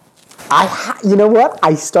 You know what?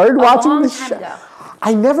 I started watching the show. Ago.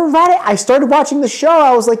 I never read it. I started watching the show.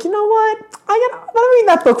 I was like, you know what? I'm gonna read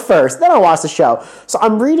that book first. Then I'll watch the show. So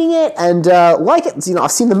I'm reading it and like it. You know,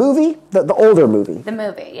 I've seen the movie, the older movie. The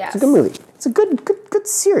movie, yes. It's a good movie. It's a good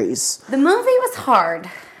series. The movie was hard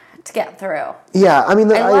to get through. Yeah, I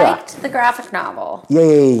mean, I liked the graphic novel.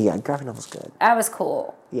 Yeah. Graphic novel's good. That was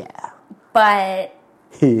cool. Yeah. But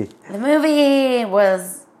the movie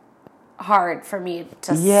was hard for me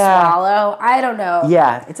to swallow. I don't know.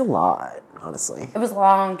 Yeah, it's a lot. Honestly. It was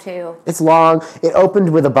long, too. It's long. It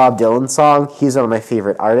opened with a Bob Dylan song. He's one of my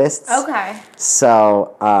favorite artists. Okay.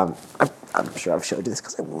 So, I'm sure I've showed you this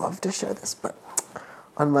because I love to show this, but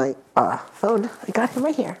on my phone, I got him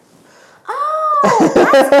right here. Oh,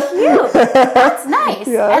 that's cute. That's nice.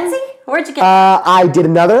 Yeah. Etsy? Where'd you get I did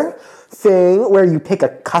another thing where you pick a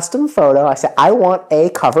custom photo. I said, I want a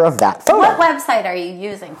cover of that photo. What website are you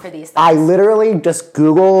using for these things? I literally just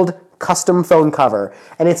Googled custom phone cover,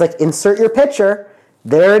 and it's like, insert your picture,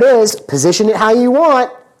 there it is, position it how you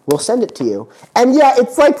want, we'll send it to you. And yeah,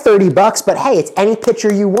 it's like $30, but hey, it's any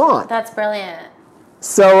picture you want. That's brilliant.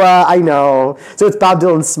 So I know. So it's Bob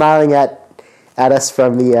Dylan smiling at us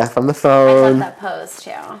from the phone. I love that pose too.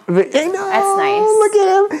 I know. That's nice. Look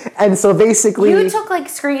at him. And so basically, You took like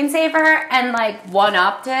screensaver and like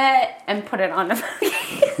one-upped it and put it on the phone.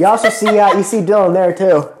 you also see you see Dylan there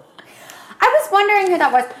too. I was wondering who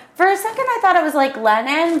that was. For a second, I thought it was like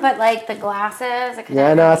Lennon, but like the glasses.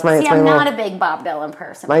 Yeah, no, that's my. See, I'm I'm not a big Bob Dylan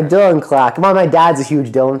person. My Dylan clock. Come on, my dad's a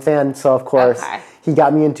huge Dylan fan, so of course he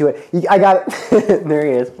got me into it. I got it. There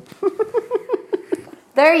he is.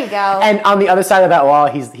 There you go. And on the other side of that wall,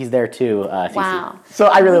 he's there too. Wow. So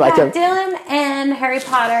I really like him. Dylan and Harry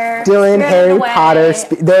Potter. Dylan, Harry Potter.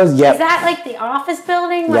 Those, yep. Is that like the Office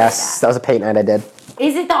building? What yes, that was a paint night I did.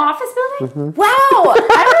 Is it the Office building? Mm-hmm. Wow!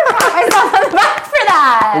 I don't know pat myself on the back for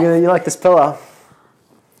that. You like this pillow?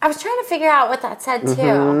 I was trying to figure out what that said too.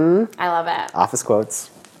 Mm-hmm. I love it. Office quotes.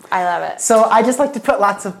 I love it. So I just like to put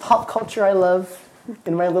lots of pop culture I love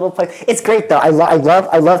in my little place. It's great though. I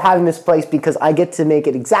love having this place because I get to make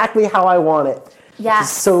it exactly how I want it. Yes.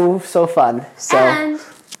 It's so fun. So. And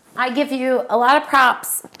I give you a lot of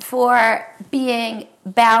props for being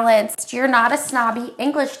balanced. You're not a snobby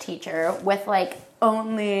English teacher with like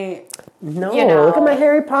only. No, You know. look at my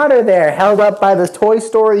Harry Potter there, held up by the Toy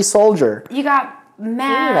Story soldier. You got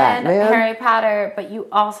mad that, man. Harry Potter, but you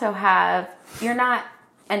also have. You're not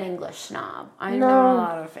an English snob. I know a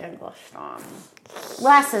lot of English snobs.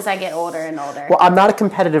 Less as I get older and older. Well, I'm not a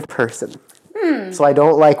competitive person, so I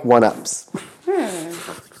don't like one-ups.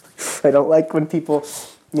 I don't like when people,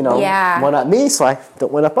 one-up me, so I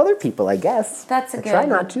don't one-up other people, I guess. That's a I good try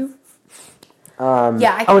not to.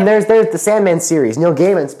 Yeah. And there's the Sandman series. Neil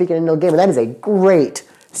Gaiman. Speaking of Neil Gaiman, that is a great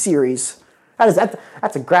series.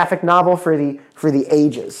 That's a graphic novel for the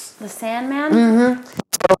ages. The Sandman. Mm-hmm.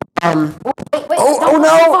 Wait, Oh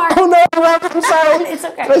no! I'm sorry. It's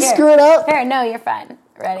okay. Did I screw it up? Here, no, you're fine.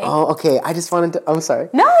 Ready? Oh, okay. I just wanted to. I'm sorry.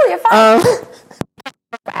 No, you're fine.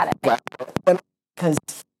 Got it. Because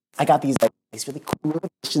I got these really cool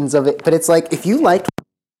versions of it, but it's like if you like,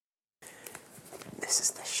 this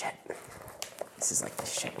is the shit. This is like the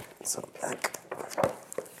shit. So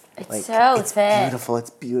It's so it's thick. beautiful.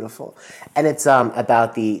 It's beautiful, and it's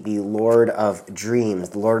about the Lord of Dreams,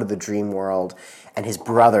 the Lord of the Dream World, and his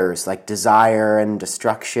brothers, like Desire and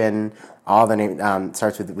Destruction. All the name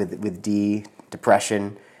starts with D,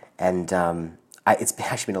 Depression, and it's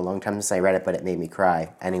actually been a long time since I read it, but it made me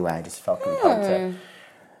cry. Anyway, I just felt compelled to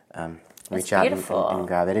reach out and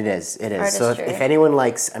grab it. It is. So if anyone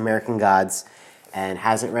likes American Gods and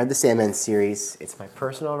hasn't read the Sandman series, it's my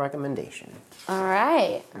personal recommendation. All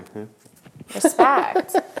right. Mm-hmm.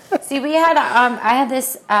 Respect. See, we had I had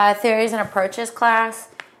this theories and approaches class,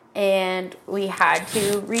 and we had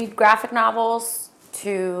to read graphic novels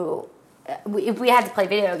to. We had to play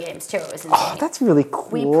video games too. It was insane. Oh, that's really cool.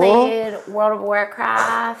 We played World of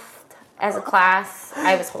Warcraft as a class.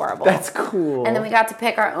 I was horrible. That's cool. And then we got to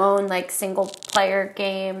pick our own single player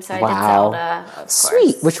game. So I did Zelda. Of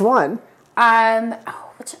Sweet. course. Which one? I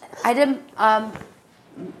did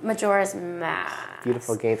Majora's Mask.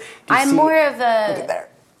 Beautiful game. I'm more of a. Look at there.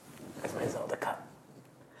 There's my Zelda cup.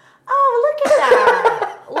 Oh, look at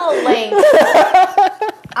that. Little Link.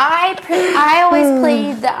 I always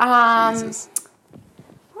played the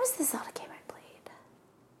what was the Zelda game I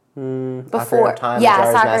played? Before. Ocarina of Time, Yeah,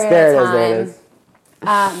 Majora's Mask. Ocarina There of it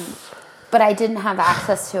is. But I didn't have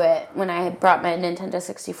access to it when I had brought my Nintendo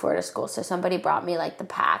 64 to school. So somebody brought me the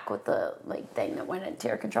pack with the thing that went into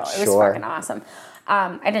your controller. It was fucking awesome.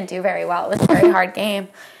 I didn't do very well. It was a very hard game.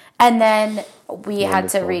 And then we had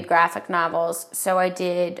to read graphic novels. So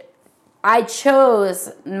I chose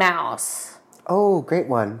Mouse. Oh, great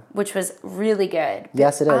one. Which was really good.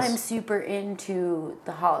 Yes, it is. I'm super into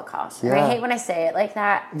the Holocaust. Yeah. And I hate when I say it like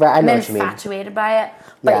that. Right, I know I'm what you mean. infatuated by it.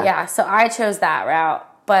 But yeah, so I chose that route.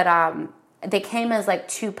 But they came as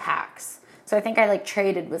 2 packs. So I think I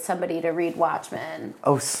traded with somebody to read Watchmen.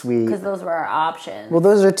 Oh, sweet. Because those were our options. Well,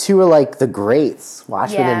 those are 2 of the greats,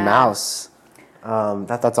 Watchmen and Yeah. Mouse.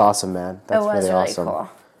 That's awesome, man. That's it was really awesome. cool.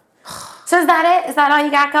 So is that it? Is that all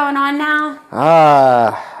you got going on now?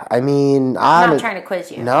 I'm not trying to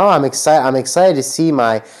quiz you. No, I'm excited. I'm excited to see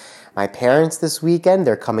my parents this weekend.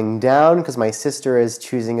 They're coming down because my sister is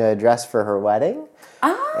choosing a dress for her wedding.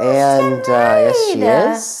 Oh, And yes, she is.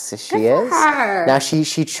 Yes, she Good is. for her. Now she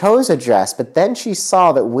chose a dress, but then she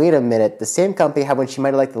saw that. Wait a minute, the same company had one she might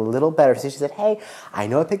have liked a little better. So she said, "Hey, I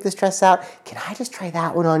know I picked this dress out. Can I just try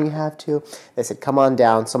that one on? You have to." They said, "Come on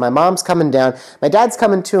down." So my mom's coming down. My dad's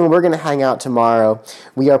coming too, and we're gonna hang out tomorrow.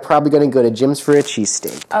 We are probably gonna go to Jim's for a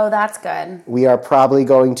cheesesteak. Oh, that's good. We are probably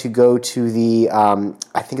going to go to the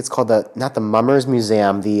I think it's called not the Mummers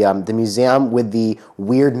Museum, the museum with the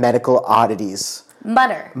weird medical oddities.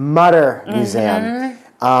 Mutter Museum. We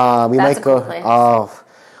That's might go. a cool place. Oh,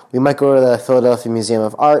 we might go to the Philadelphia Museum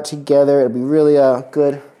of Art together. It'll be really a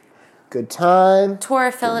good time. Tour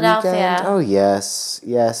of Philadelphia. Weekend. Oh yes.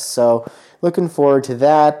 So looking forward to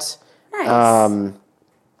that. Nice.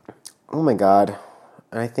 Oh my God,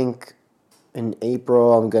 I think in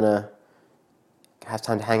April I'm gonna have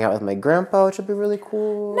time to hang out with my grandpa, which will be really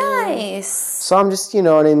cool. Nice. So I'm just, you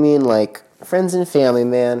know what I mean, friends and family,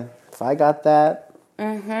 man. If I got that,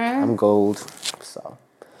 I'm gold. So.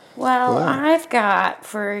 Well, I've got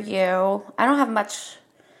for you, I don't have much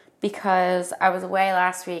because I was away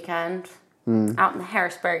last weekend out in the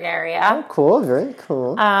Harrisburg area. Oh, cool. Very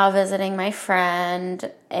cool. Visiting my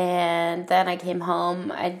friend, and then I came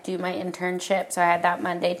home. I do my internship, so I had that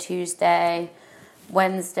Monday, Tuesday.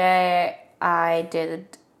 Wednesday, I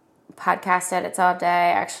did podcast edits all day.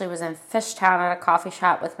 I actually was in Fishtown at a coffee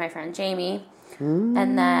shop with my friend Jamie.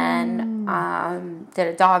 And then did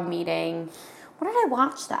a dog meeting. What did I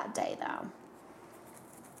watch that day, though?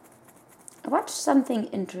 I watched something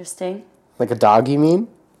interesting. Like a dog, you mean?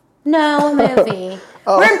 No, a movie.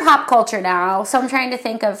 We're in pop culture now, so I'm trying to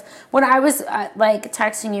think of when I was like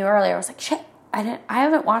texting you earlier. I was like, shit, I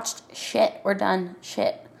haven't watched shit or done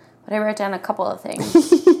shit, but I wrote down a couple of things.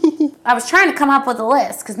 I was trying to come up with a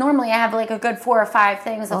list because normally I have like a good 4 or 5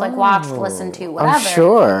 things of like watched, listened to, whatever. I'm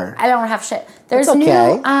sure. I don't have shit. There's new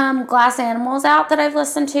Glass Animals out that I've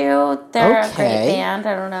listened to. They're a great band.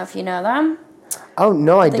 I don't know if you know them. Oh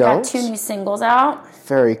no, I don't. They got 2 new singles out.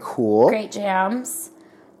 Very cool. Great jams.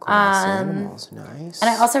 Glass Animals, nice. And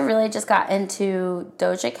I also really just got into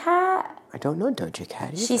Doja Cat. I don't know Doja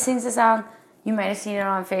Cat either. She sings a song. You might have seen it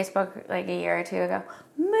on Facebook like a year or 2 ago.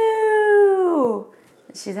 Moo!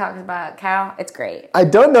 She talks about a cow. It's great. I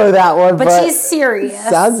don't know that one, but she's serious.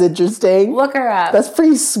 Sounds interesting. Look her up. That's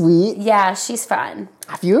pretty sweet. Yeah, she's fun.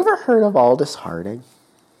 Have you ever heard of Aldous Harding?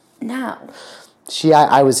 No.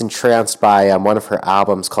 I was entranced by one of her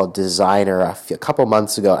albums called Designer a couple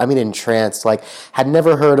months ago. I mean, entranced. Like, had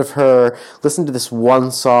never heard of her. Listened to this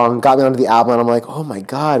one song, got me onto the album, and I'm like, oh my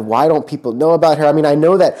God, why don't people know about her? I mean, I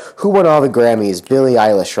know that who won all the Grammys? Billie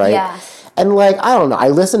Eilish, right? Yeah. And like, I don't know. I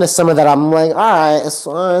listened to some of that. I'm like, all right, it's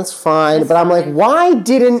fine. But I'm like, why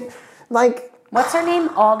didn't like? What's her name?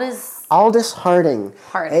 Aldous Harding.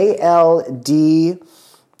 Harding.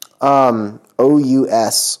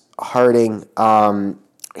 ALDOUS Harding.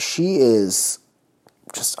 She is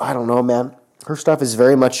just, I don't know, man. Her stuff is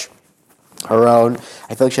very much her own.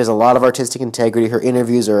 I feel like she has a lot of artistic integrity. Her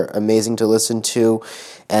interviews are amazing to listen to.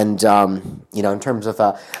 And, in terms of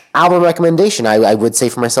album recommendation, I would say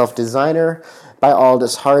for myself, Designer by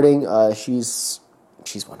Aldous Harding. She's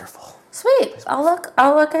wonderful. Sweet. I'll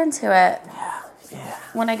look into it. Yeah.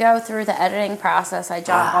 When I go through the editing process, I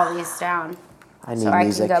jot all these down. I need so I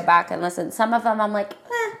music. can go back and listen. Some of them I'm like,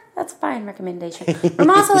 that's a fine recommendation. I'm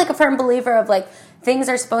also like a firm believer of like things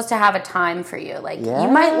are supposed to have a time for you. Like you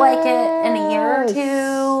might like it in a year or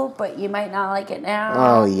 2, but you might not like it now.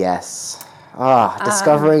 Oh yes.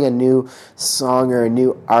 Discovering a new song or a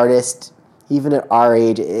new artist, even at our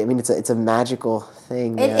age, I mean, it's a magical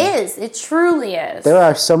thing. It is. It truly is. There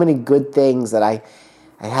are so many good things that I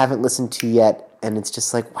haven't listened to yet, and it's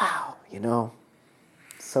just like, wow,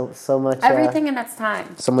 so much. Everything in its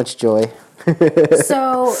time. So much joy.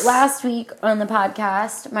 So last week on the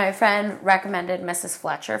podcast, my friend recommended Mrs.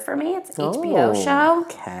 Fletcher for me. It's an HBO show.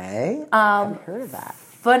 Okay. I haven't heard of that.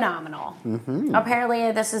 Phenomenal. Mm-hmm.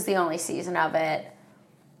 Apparently, this is the only season of it.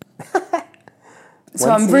 So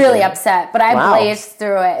I'm really upset, but I blazed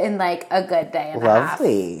through it in like a good day and a half.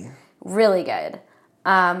 Lovely. Really good.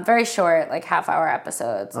 Very short, like half-hour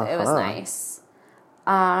episodes. It was nice.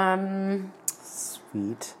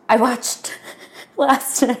 Sweet. I watched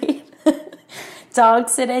last night dog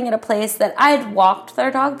sitting at a place that I had walked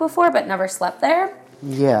their dog before but never slept there.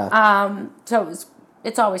 Yeah. So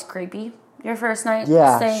it's always creepy. Your first night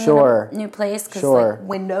staying in a new place because like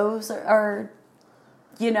windows are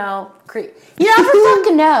creepy. You never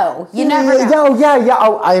fucking know. You never know. Yeah.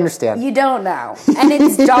 Oh, I understand. You don't know. And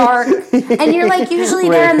it's dark. And you're like usually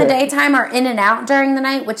there in the daytime or in and out during the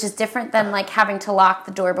night, which is different than like having to lock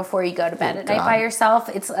the door before you go to bed at night by yourself.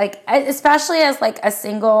 It's like, especially as like a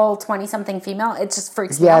single 20-something female, it just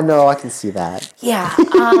freaks me out. Yeah, no, I can see that. Yeah.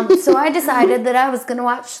 So I decided that I was going to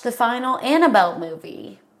watch the final Annabelle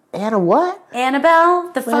movie. Anna what?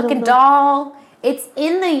 Annabelle, the fucking doll. It's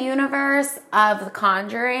in the universe of The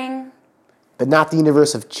Conjuring. But not the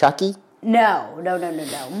universe of Chucky? No.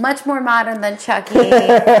 Much more modern than Chucky.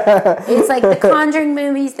 It's like the Conjuring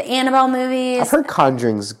movies, the Annabelle movies. I've heard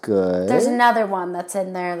Conjuring's good. There's another one that's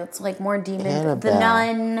in there that's like more demon. Annabelle. The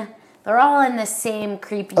Nun. They're all in the same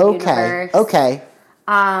creepy universe. Okay.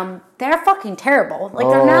 They're fucking terrible. Like,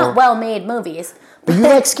 they're not well-made movies. But you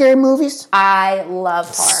like scary movies? I love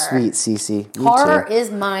horror. Sweet, Cece. Horror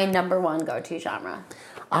is my number one go-to genre.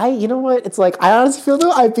 You know what? It's like, I honestly feel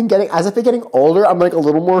though, as I've been getting older, I'm like a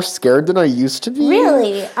little more scared than I used to be.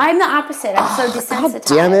 Really? I'm the opposite. I'm so desensitized.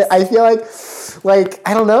 God damn it. I feel like,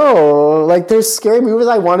 I don't know. Like, there's scary movies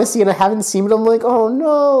I want to see and I haven't seen, but I'm like, oh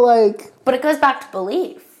no, like. But it goes back to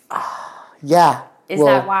belief. Yeah. Is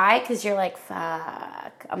that why? Because you're like,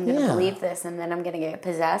 fuck, I'm going to believe this and then I'm going to get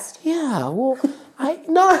possessed? Yeah, well,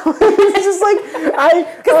 it's just like,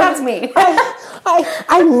 because that's me.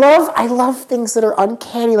 I love things that are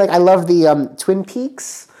uncanny. Like, I love the Twin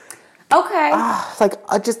Peaks. Okay.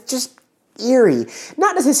 Just eerie.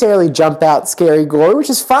 Not necessarily jump out, scary gore, which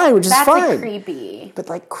is fine, That's creepy. But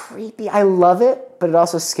like creepy. I love it, but it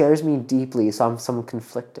also scares me deeply, so I'm somewhat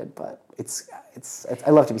conflicted, but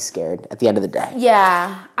I love to be scared at the end of the day.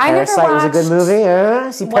 Yeah. Parasite was a good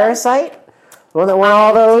movie. See Parasite? When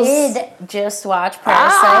all those. Did just watch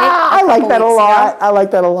Parasite. I like that a lot. I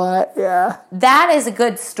like that a lot. Yeah. That is a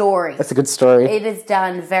good story. That's a good story. It is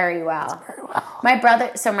done very well. Very well. My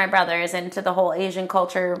brother is into the whole Asian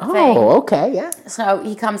culture thing. Oh, okay, yeah. So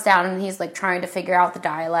he comes down and he's like trying to figure out the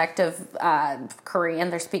dialect of Korean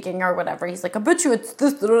they're speaking or whatever. He's like, I bet you it's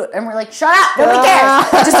this, and we're like, shut up, nobody cares.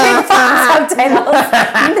 Just read the fucking subtitles.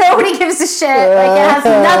 Nobody gives a shit. Like it has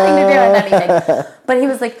nothing to do with anything. But he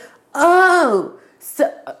was like, oh, so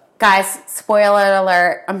guys, spoiler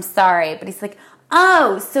alert, I'm sorry, but he's like,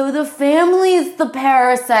 oh, so the family is the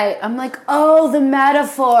parasite. I'm like, oh, the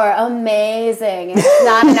metaphor, amazing. It's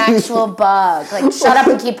not an actual bug. Like, shut up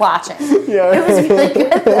and keep watching. Yeah. It was really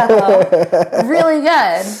good, though. Really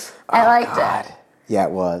good. I liked it. Yeah,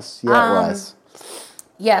 it was. Yeah, it was.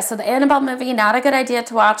 Yeah, so the Annabelle movie, not a good idea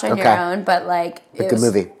to watch on your own, but like, good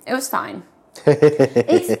movie. It was fine.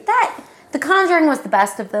 It's that. The Conjuring was the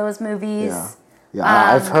best of those movies. Yeah,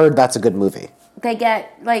 I've heard that's a good movie. They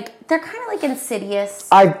get, like, they're kind of like Insidious.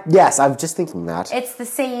 Yes, I'm just thinking that. It's the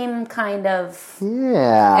same kind of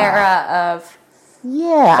era of...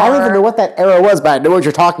 Yeah, I don't even know what that era was, but I know what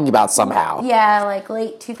you're talking about somehow. Yeah, like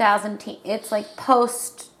late 2010. It's like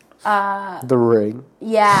post... The Ring.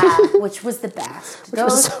 Yeah, which was the best. Which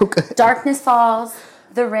was so good. Darkness Falls,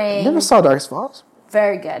 The Ring. I never saw Darkness Falls.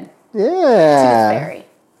 Very good. Yeah. Tooth Fairy.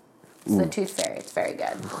 It's the Tooth Fairy. It's very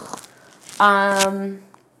good.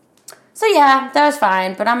 So yeah, that was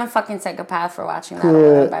fine, but I'm a fucking psychopath for watching that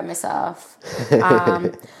alone by myself.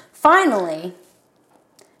 Finally,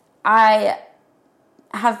 I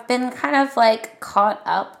have been kind of like caught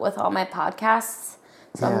up with all my podcasts.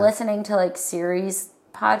 So I'm listening to like series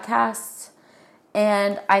podcasts,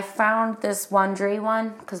 and I found this Wondery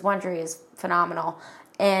one, because Wondery is phenomenal,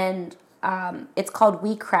 and it's called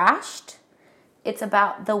We Crashed. It's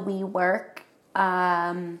about the WeWork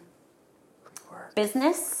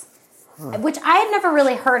business, which I had never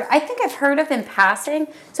really heard. I think I've heard of in passing.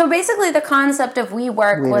 So basically the concept of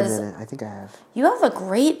WeWork was... Wait a minute, I think I have. You have a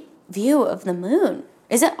great view of the moon.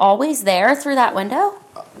 Is it always there through that window?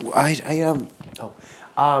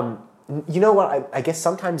 You know what? I guess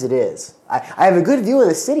sometimes it is. I have a good view of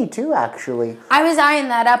the city too, actually. I was eyeing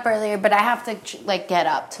that up earlier, but I have to like get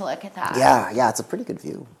up to look at that. Yeah, it's a pretty good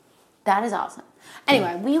view. That is awesome.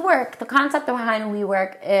 Anyway, WeWork, the concept behind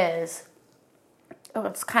WeWork is,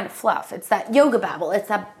 it's kind of fluff. It's that yoga babble. It's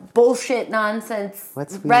that bullshit nonsense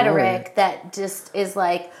rhetoric that just is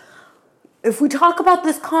like, if we talk about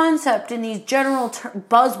this concept in these general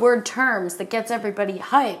buzzword terms that gets everybody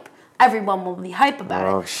hype, everyone will be hype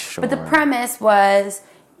about it. Sure. But the premise was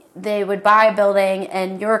they would buy a building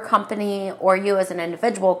and your company or you as an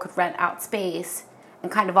individual could rent out space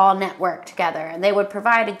and kind of all network together. And they would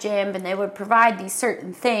provide a gym and they would provide these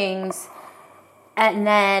certain things. And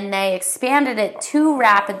then they expanded it too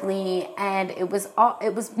rapidly, and it was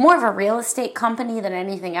more of a real estate company than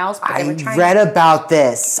anything else. But they were trying read about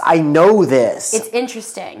this. I know this. It's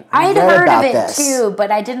interesting. I had heard of it too,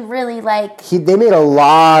 but I didn't really like... They made a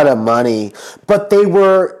lot of money, but they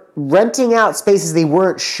were renting out spaces they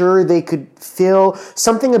weren't sure they could fill.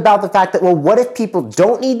 Something about the fact that, well, what if people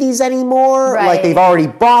don't need these anymore? Right. Like, they've already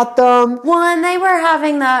bought them. Well, and they were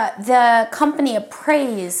having the company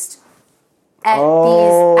appraised at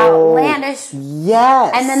these outlandish...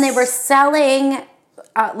 Yes. And then they were selling,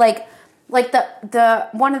 like the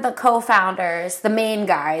one of the co-founders, the main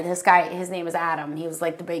guy, this guy, his name is Adam. He was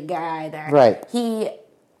like the big guy there. Right. He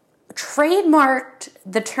trademarked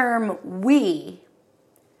the term "we"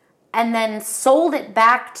 and then sold it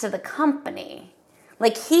back to the company.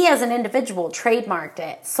 Like, he as an individual trademarked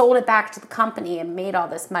it, sold it back to the company, and made all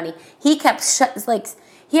this money. He kept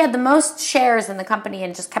he had the most shares in the company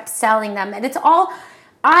and just kept selling them. And it's all...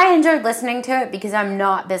 I enjoyed listening to it because I'm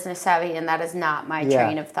not business savvy and that is not my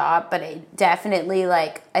train of thought. But it definitely,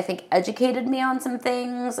 like, I think educated me on some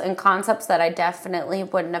things and concepts that I definitely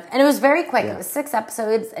wouldn't have. And it was very quick. Yeah. It was 6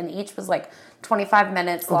 episodes and each was like 25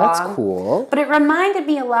 minutes long. That's cool. But it reminded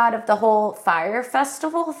me a lot of the whole Fire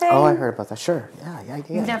Festival thing. Oh, I heard about that. Sure. Yeah.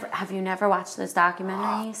 Have you never watched those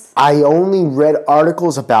documentaries? I only read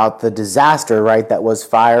articles about the disaster, right? That was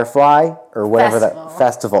Firefly or whatever that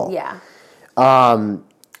festival. Yeah.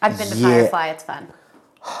 I've been to Firefly. It's fun.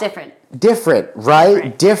 Different,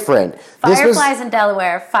 right? Different. Fireflies in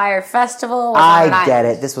Delaware. Fire Festival. I get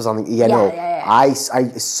it. This was on the... Yeah. I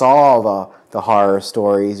saw the horror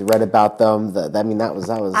stories, read about them. That was...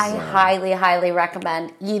 I highly, highly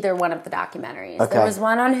recommend either one of the documentaries. Okay. There was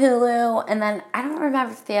one on Hulu, and then I don't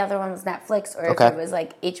remember if the other one was Netflix or if it was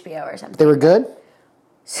like HBO or something. They were good?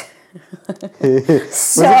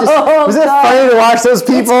 Was it funny to watch those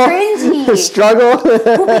people cringy. struggle?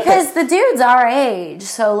 Well, because the dude's our age,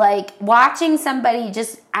 so like watching somebody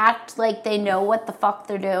just act like they know what the fuck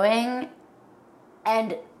they're doing,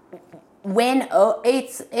 and when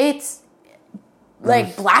it's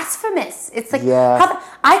like blasphemous. It's like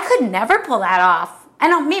I could never pull that off.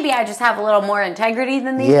 Maybe I just have a little more integrity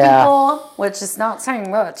than these people, which is not saying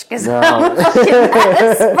much because I'm a fucking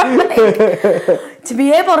mess. But like, to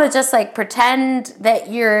be able to just like pretend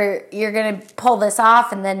that you're gonna pull this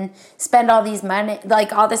off and then spend all this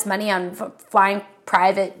money on flying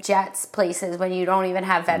private jets places when you don't even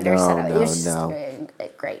have vendors set up. It's just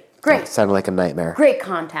great. That sounded like a nightmare. Great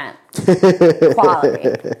content. Quality.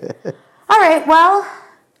 All right, well,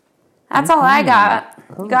 that's all I got.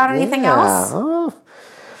 You got anything else? Oh.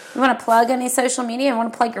 You want to plug any social media? You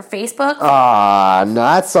want to plug your Facebook? No,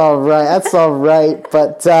 that's all right. That's all right.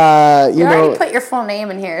 But, you already put your full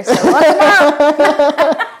name in here, so look them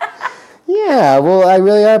up. Yeah, well, I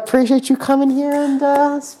really appreciate you coming here and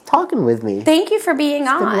talking with me. Thank you for being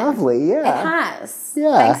on. It's been lovely, yeah. It has.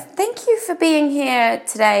 Yeah. Thank you for being here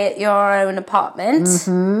today at your own apartment.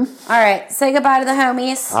 Mm-hmm. All right, say goodbye to the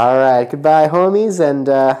homies. All right, goodbye, homies, and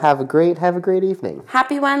have a great evening.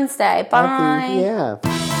 Happy Wednesday. Bye. Yeah.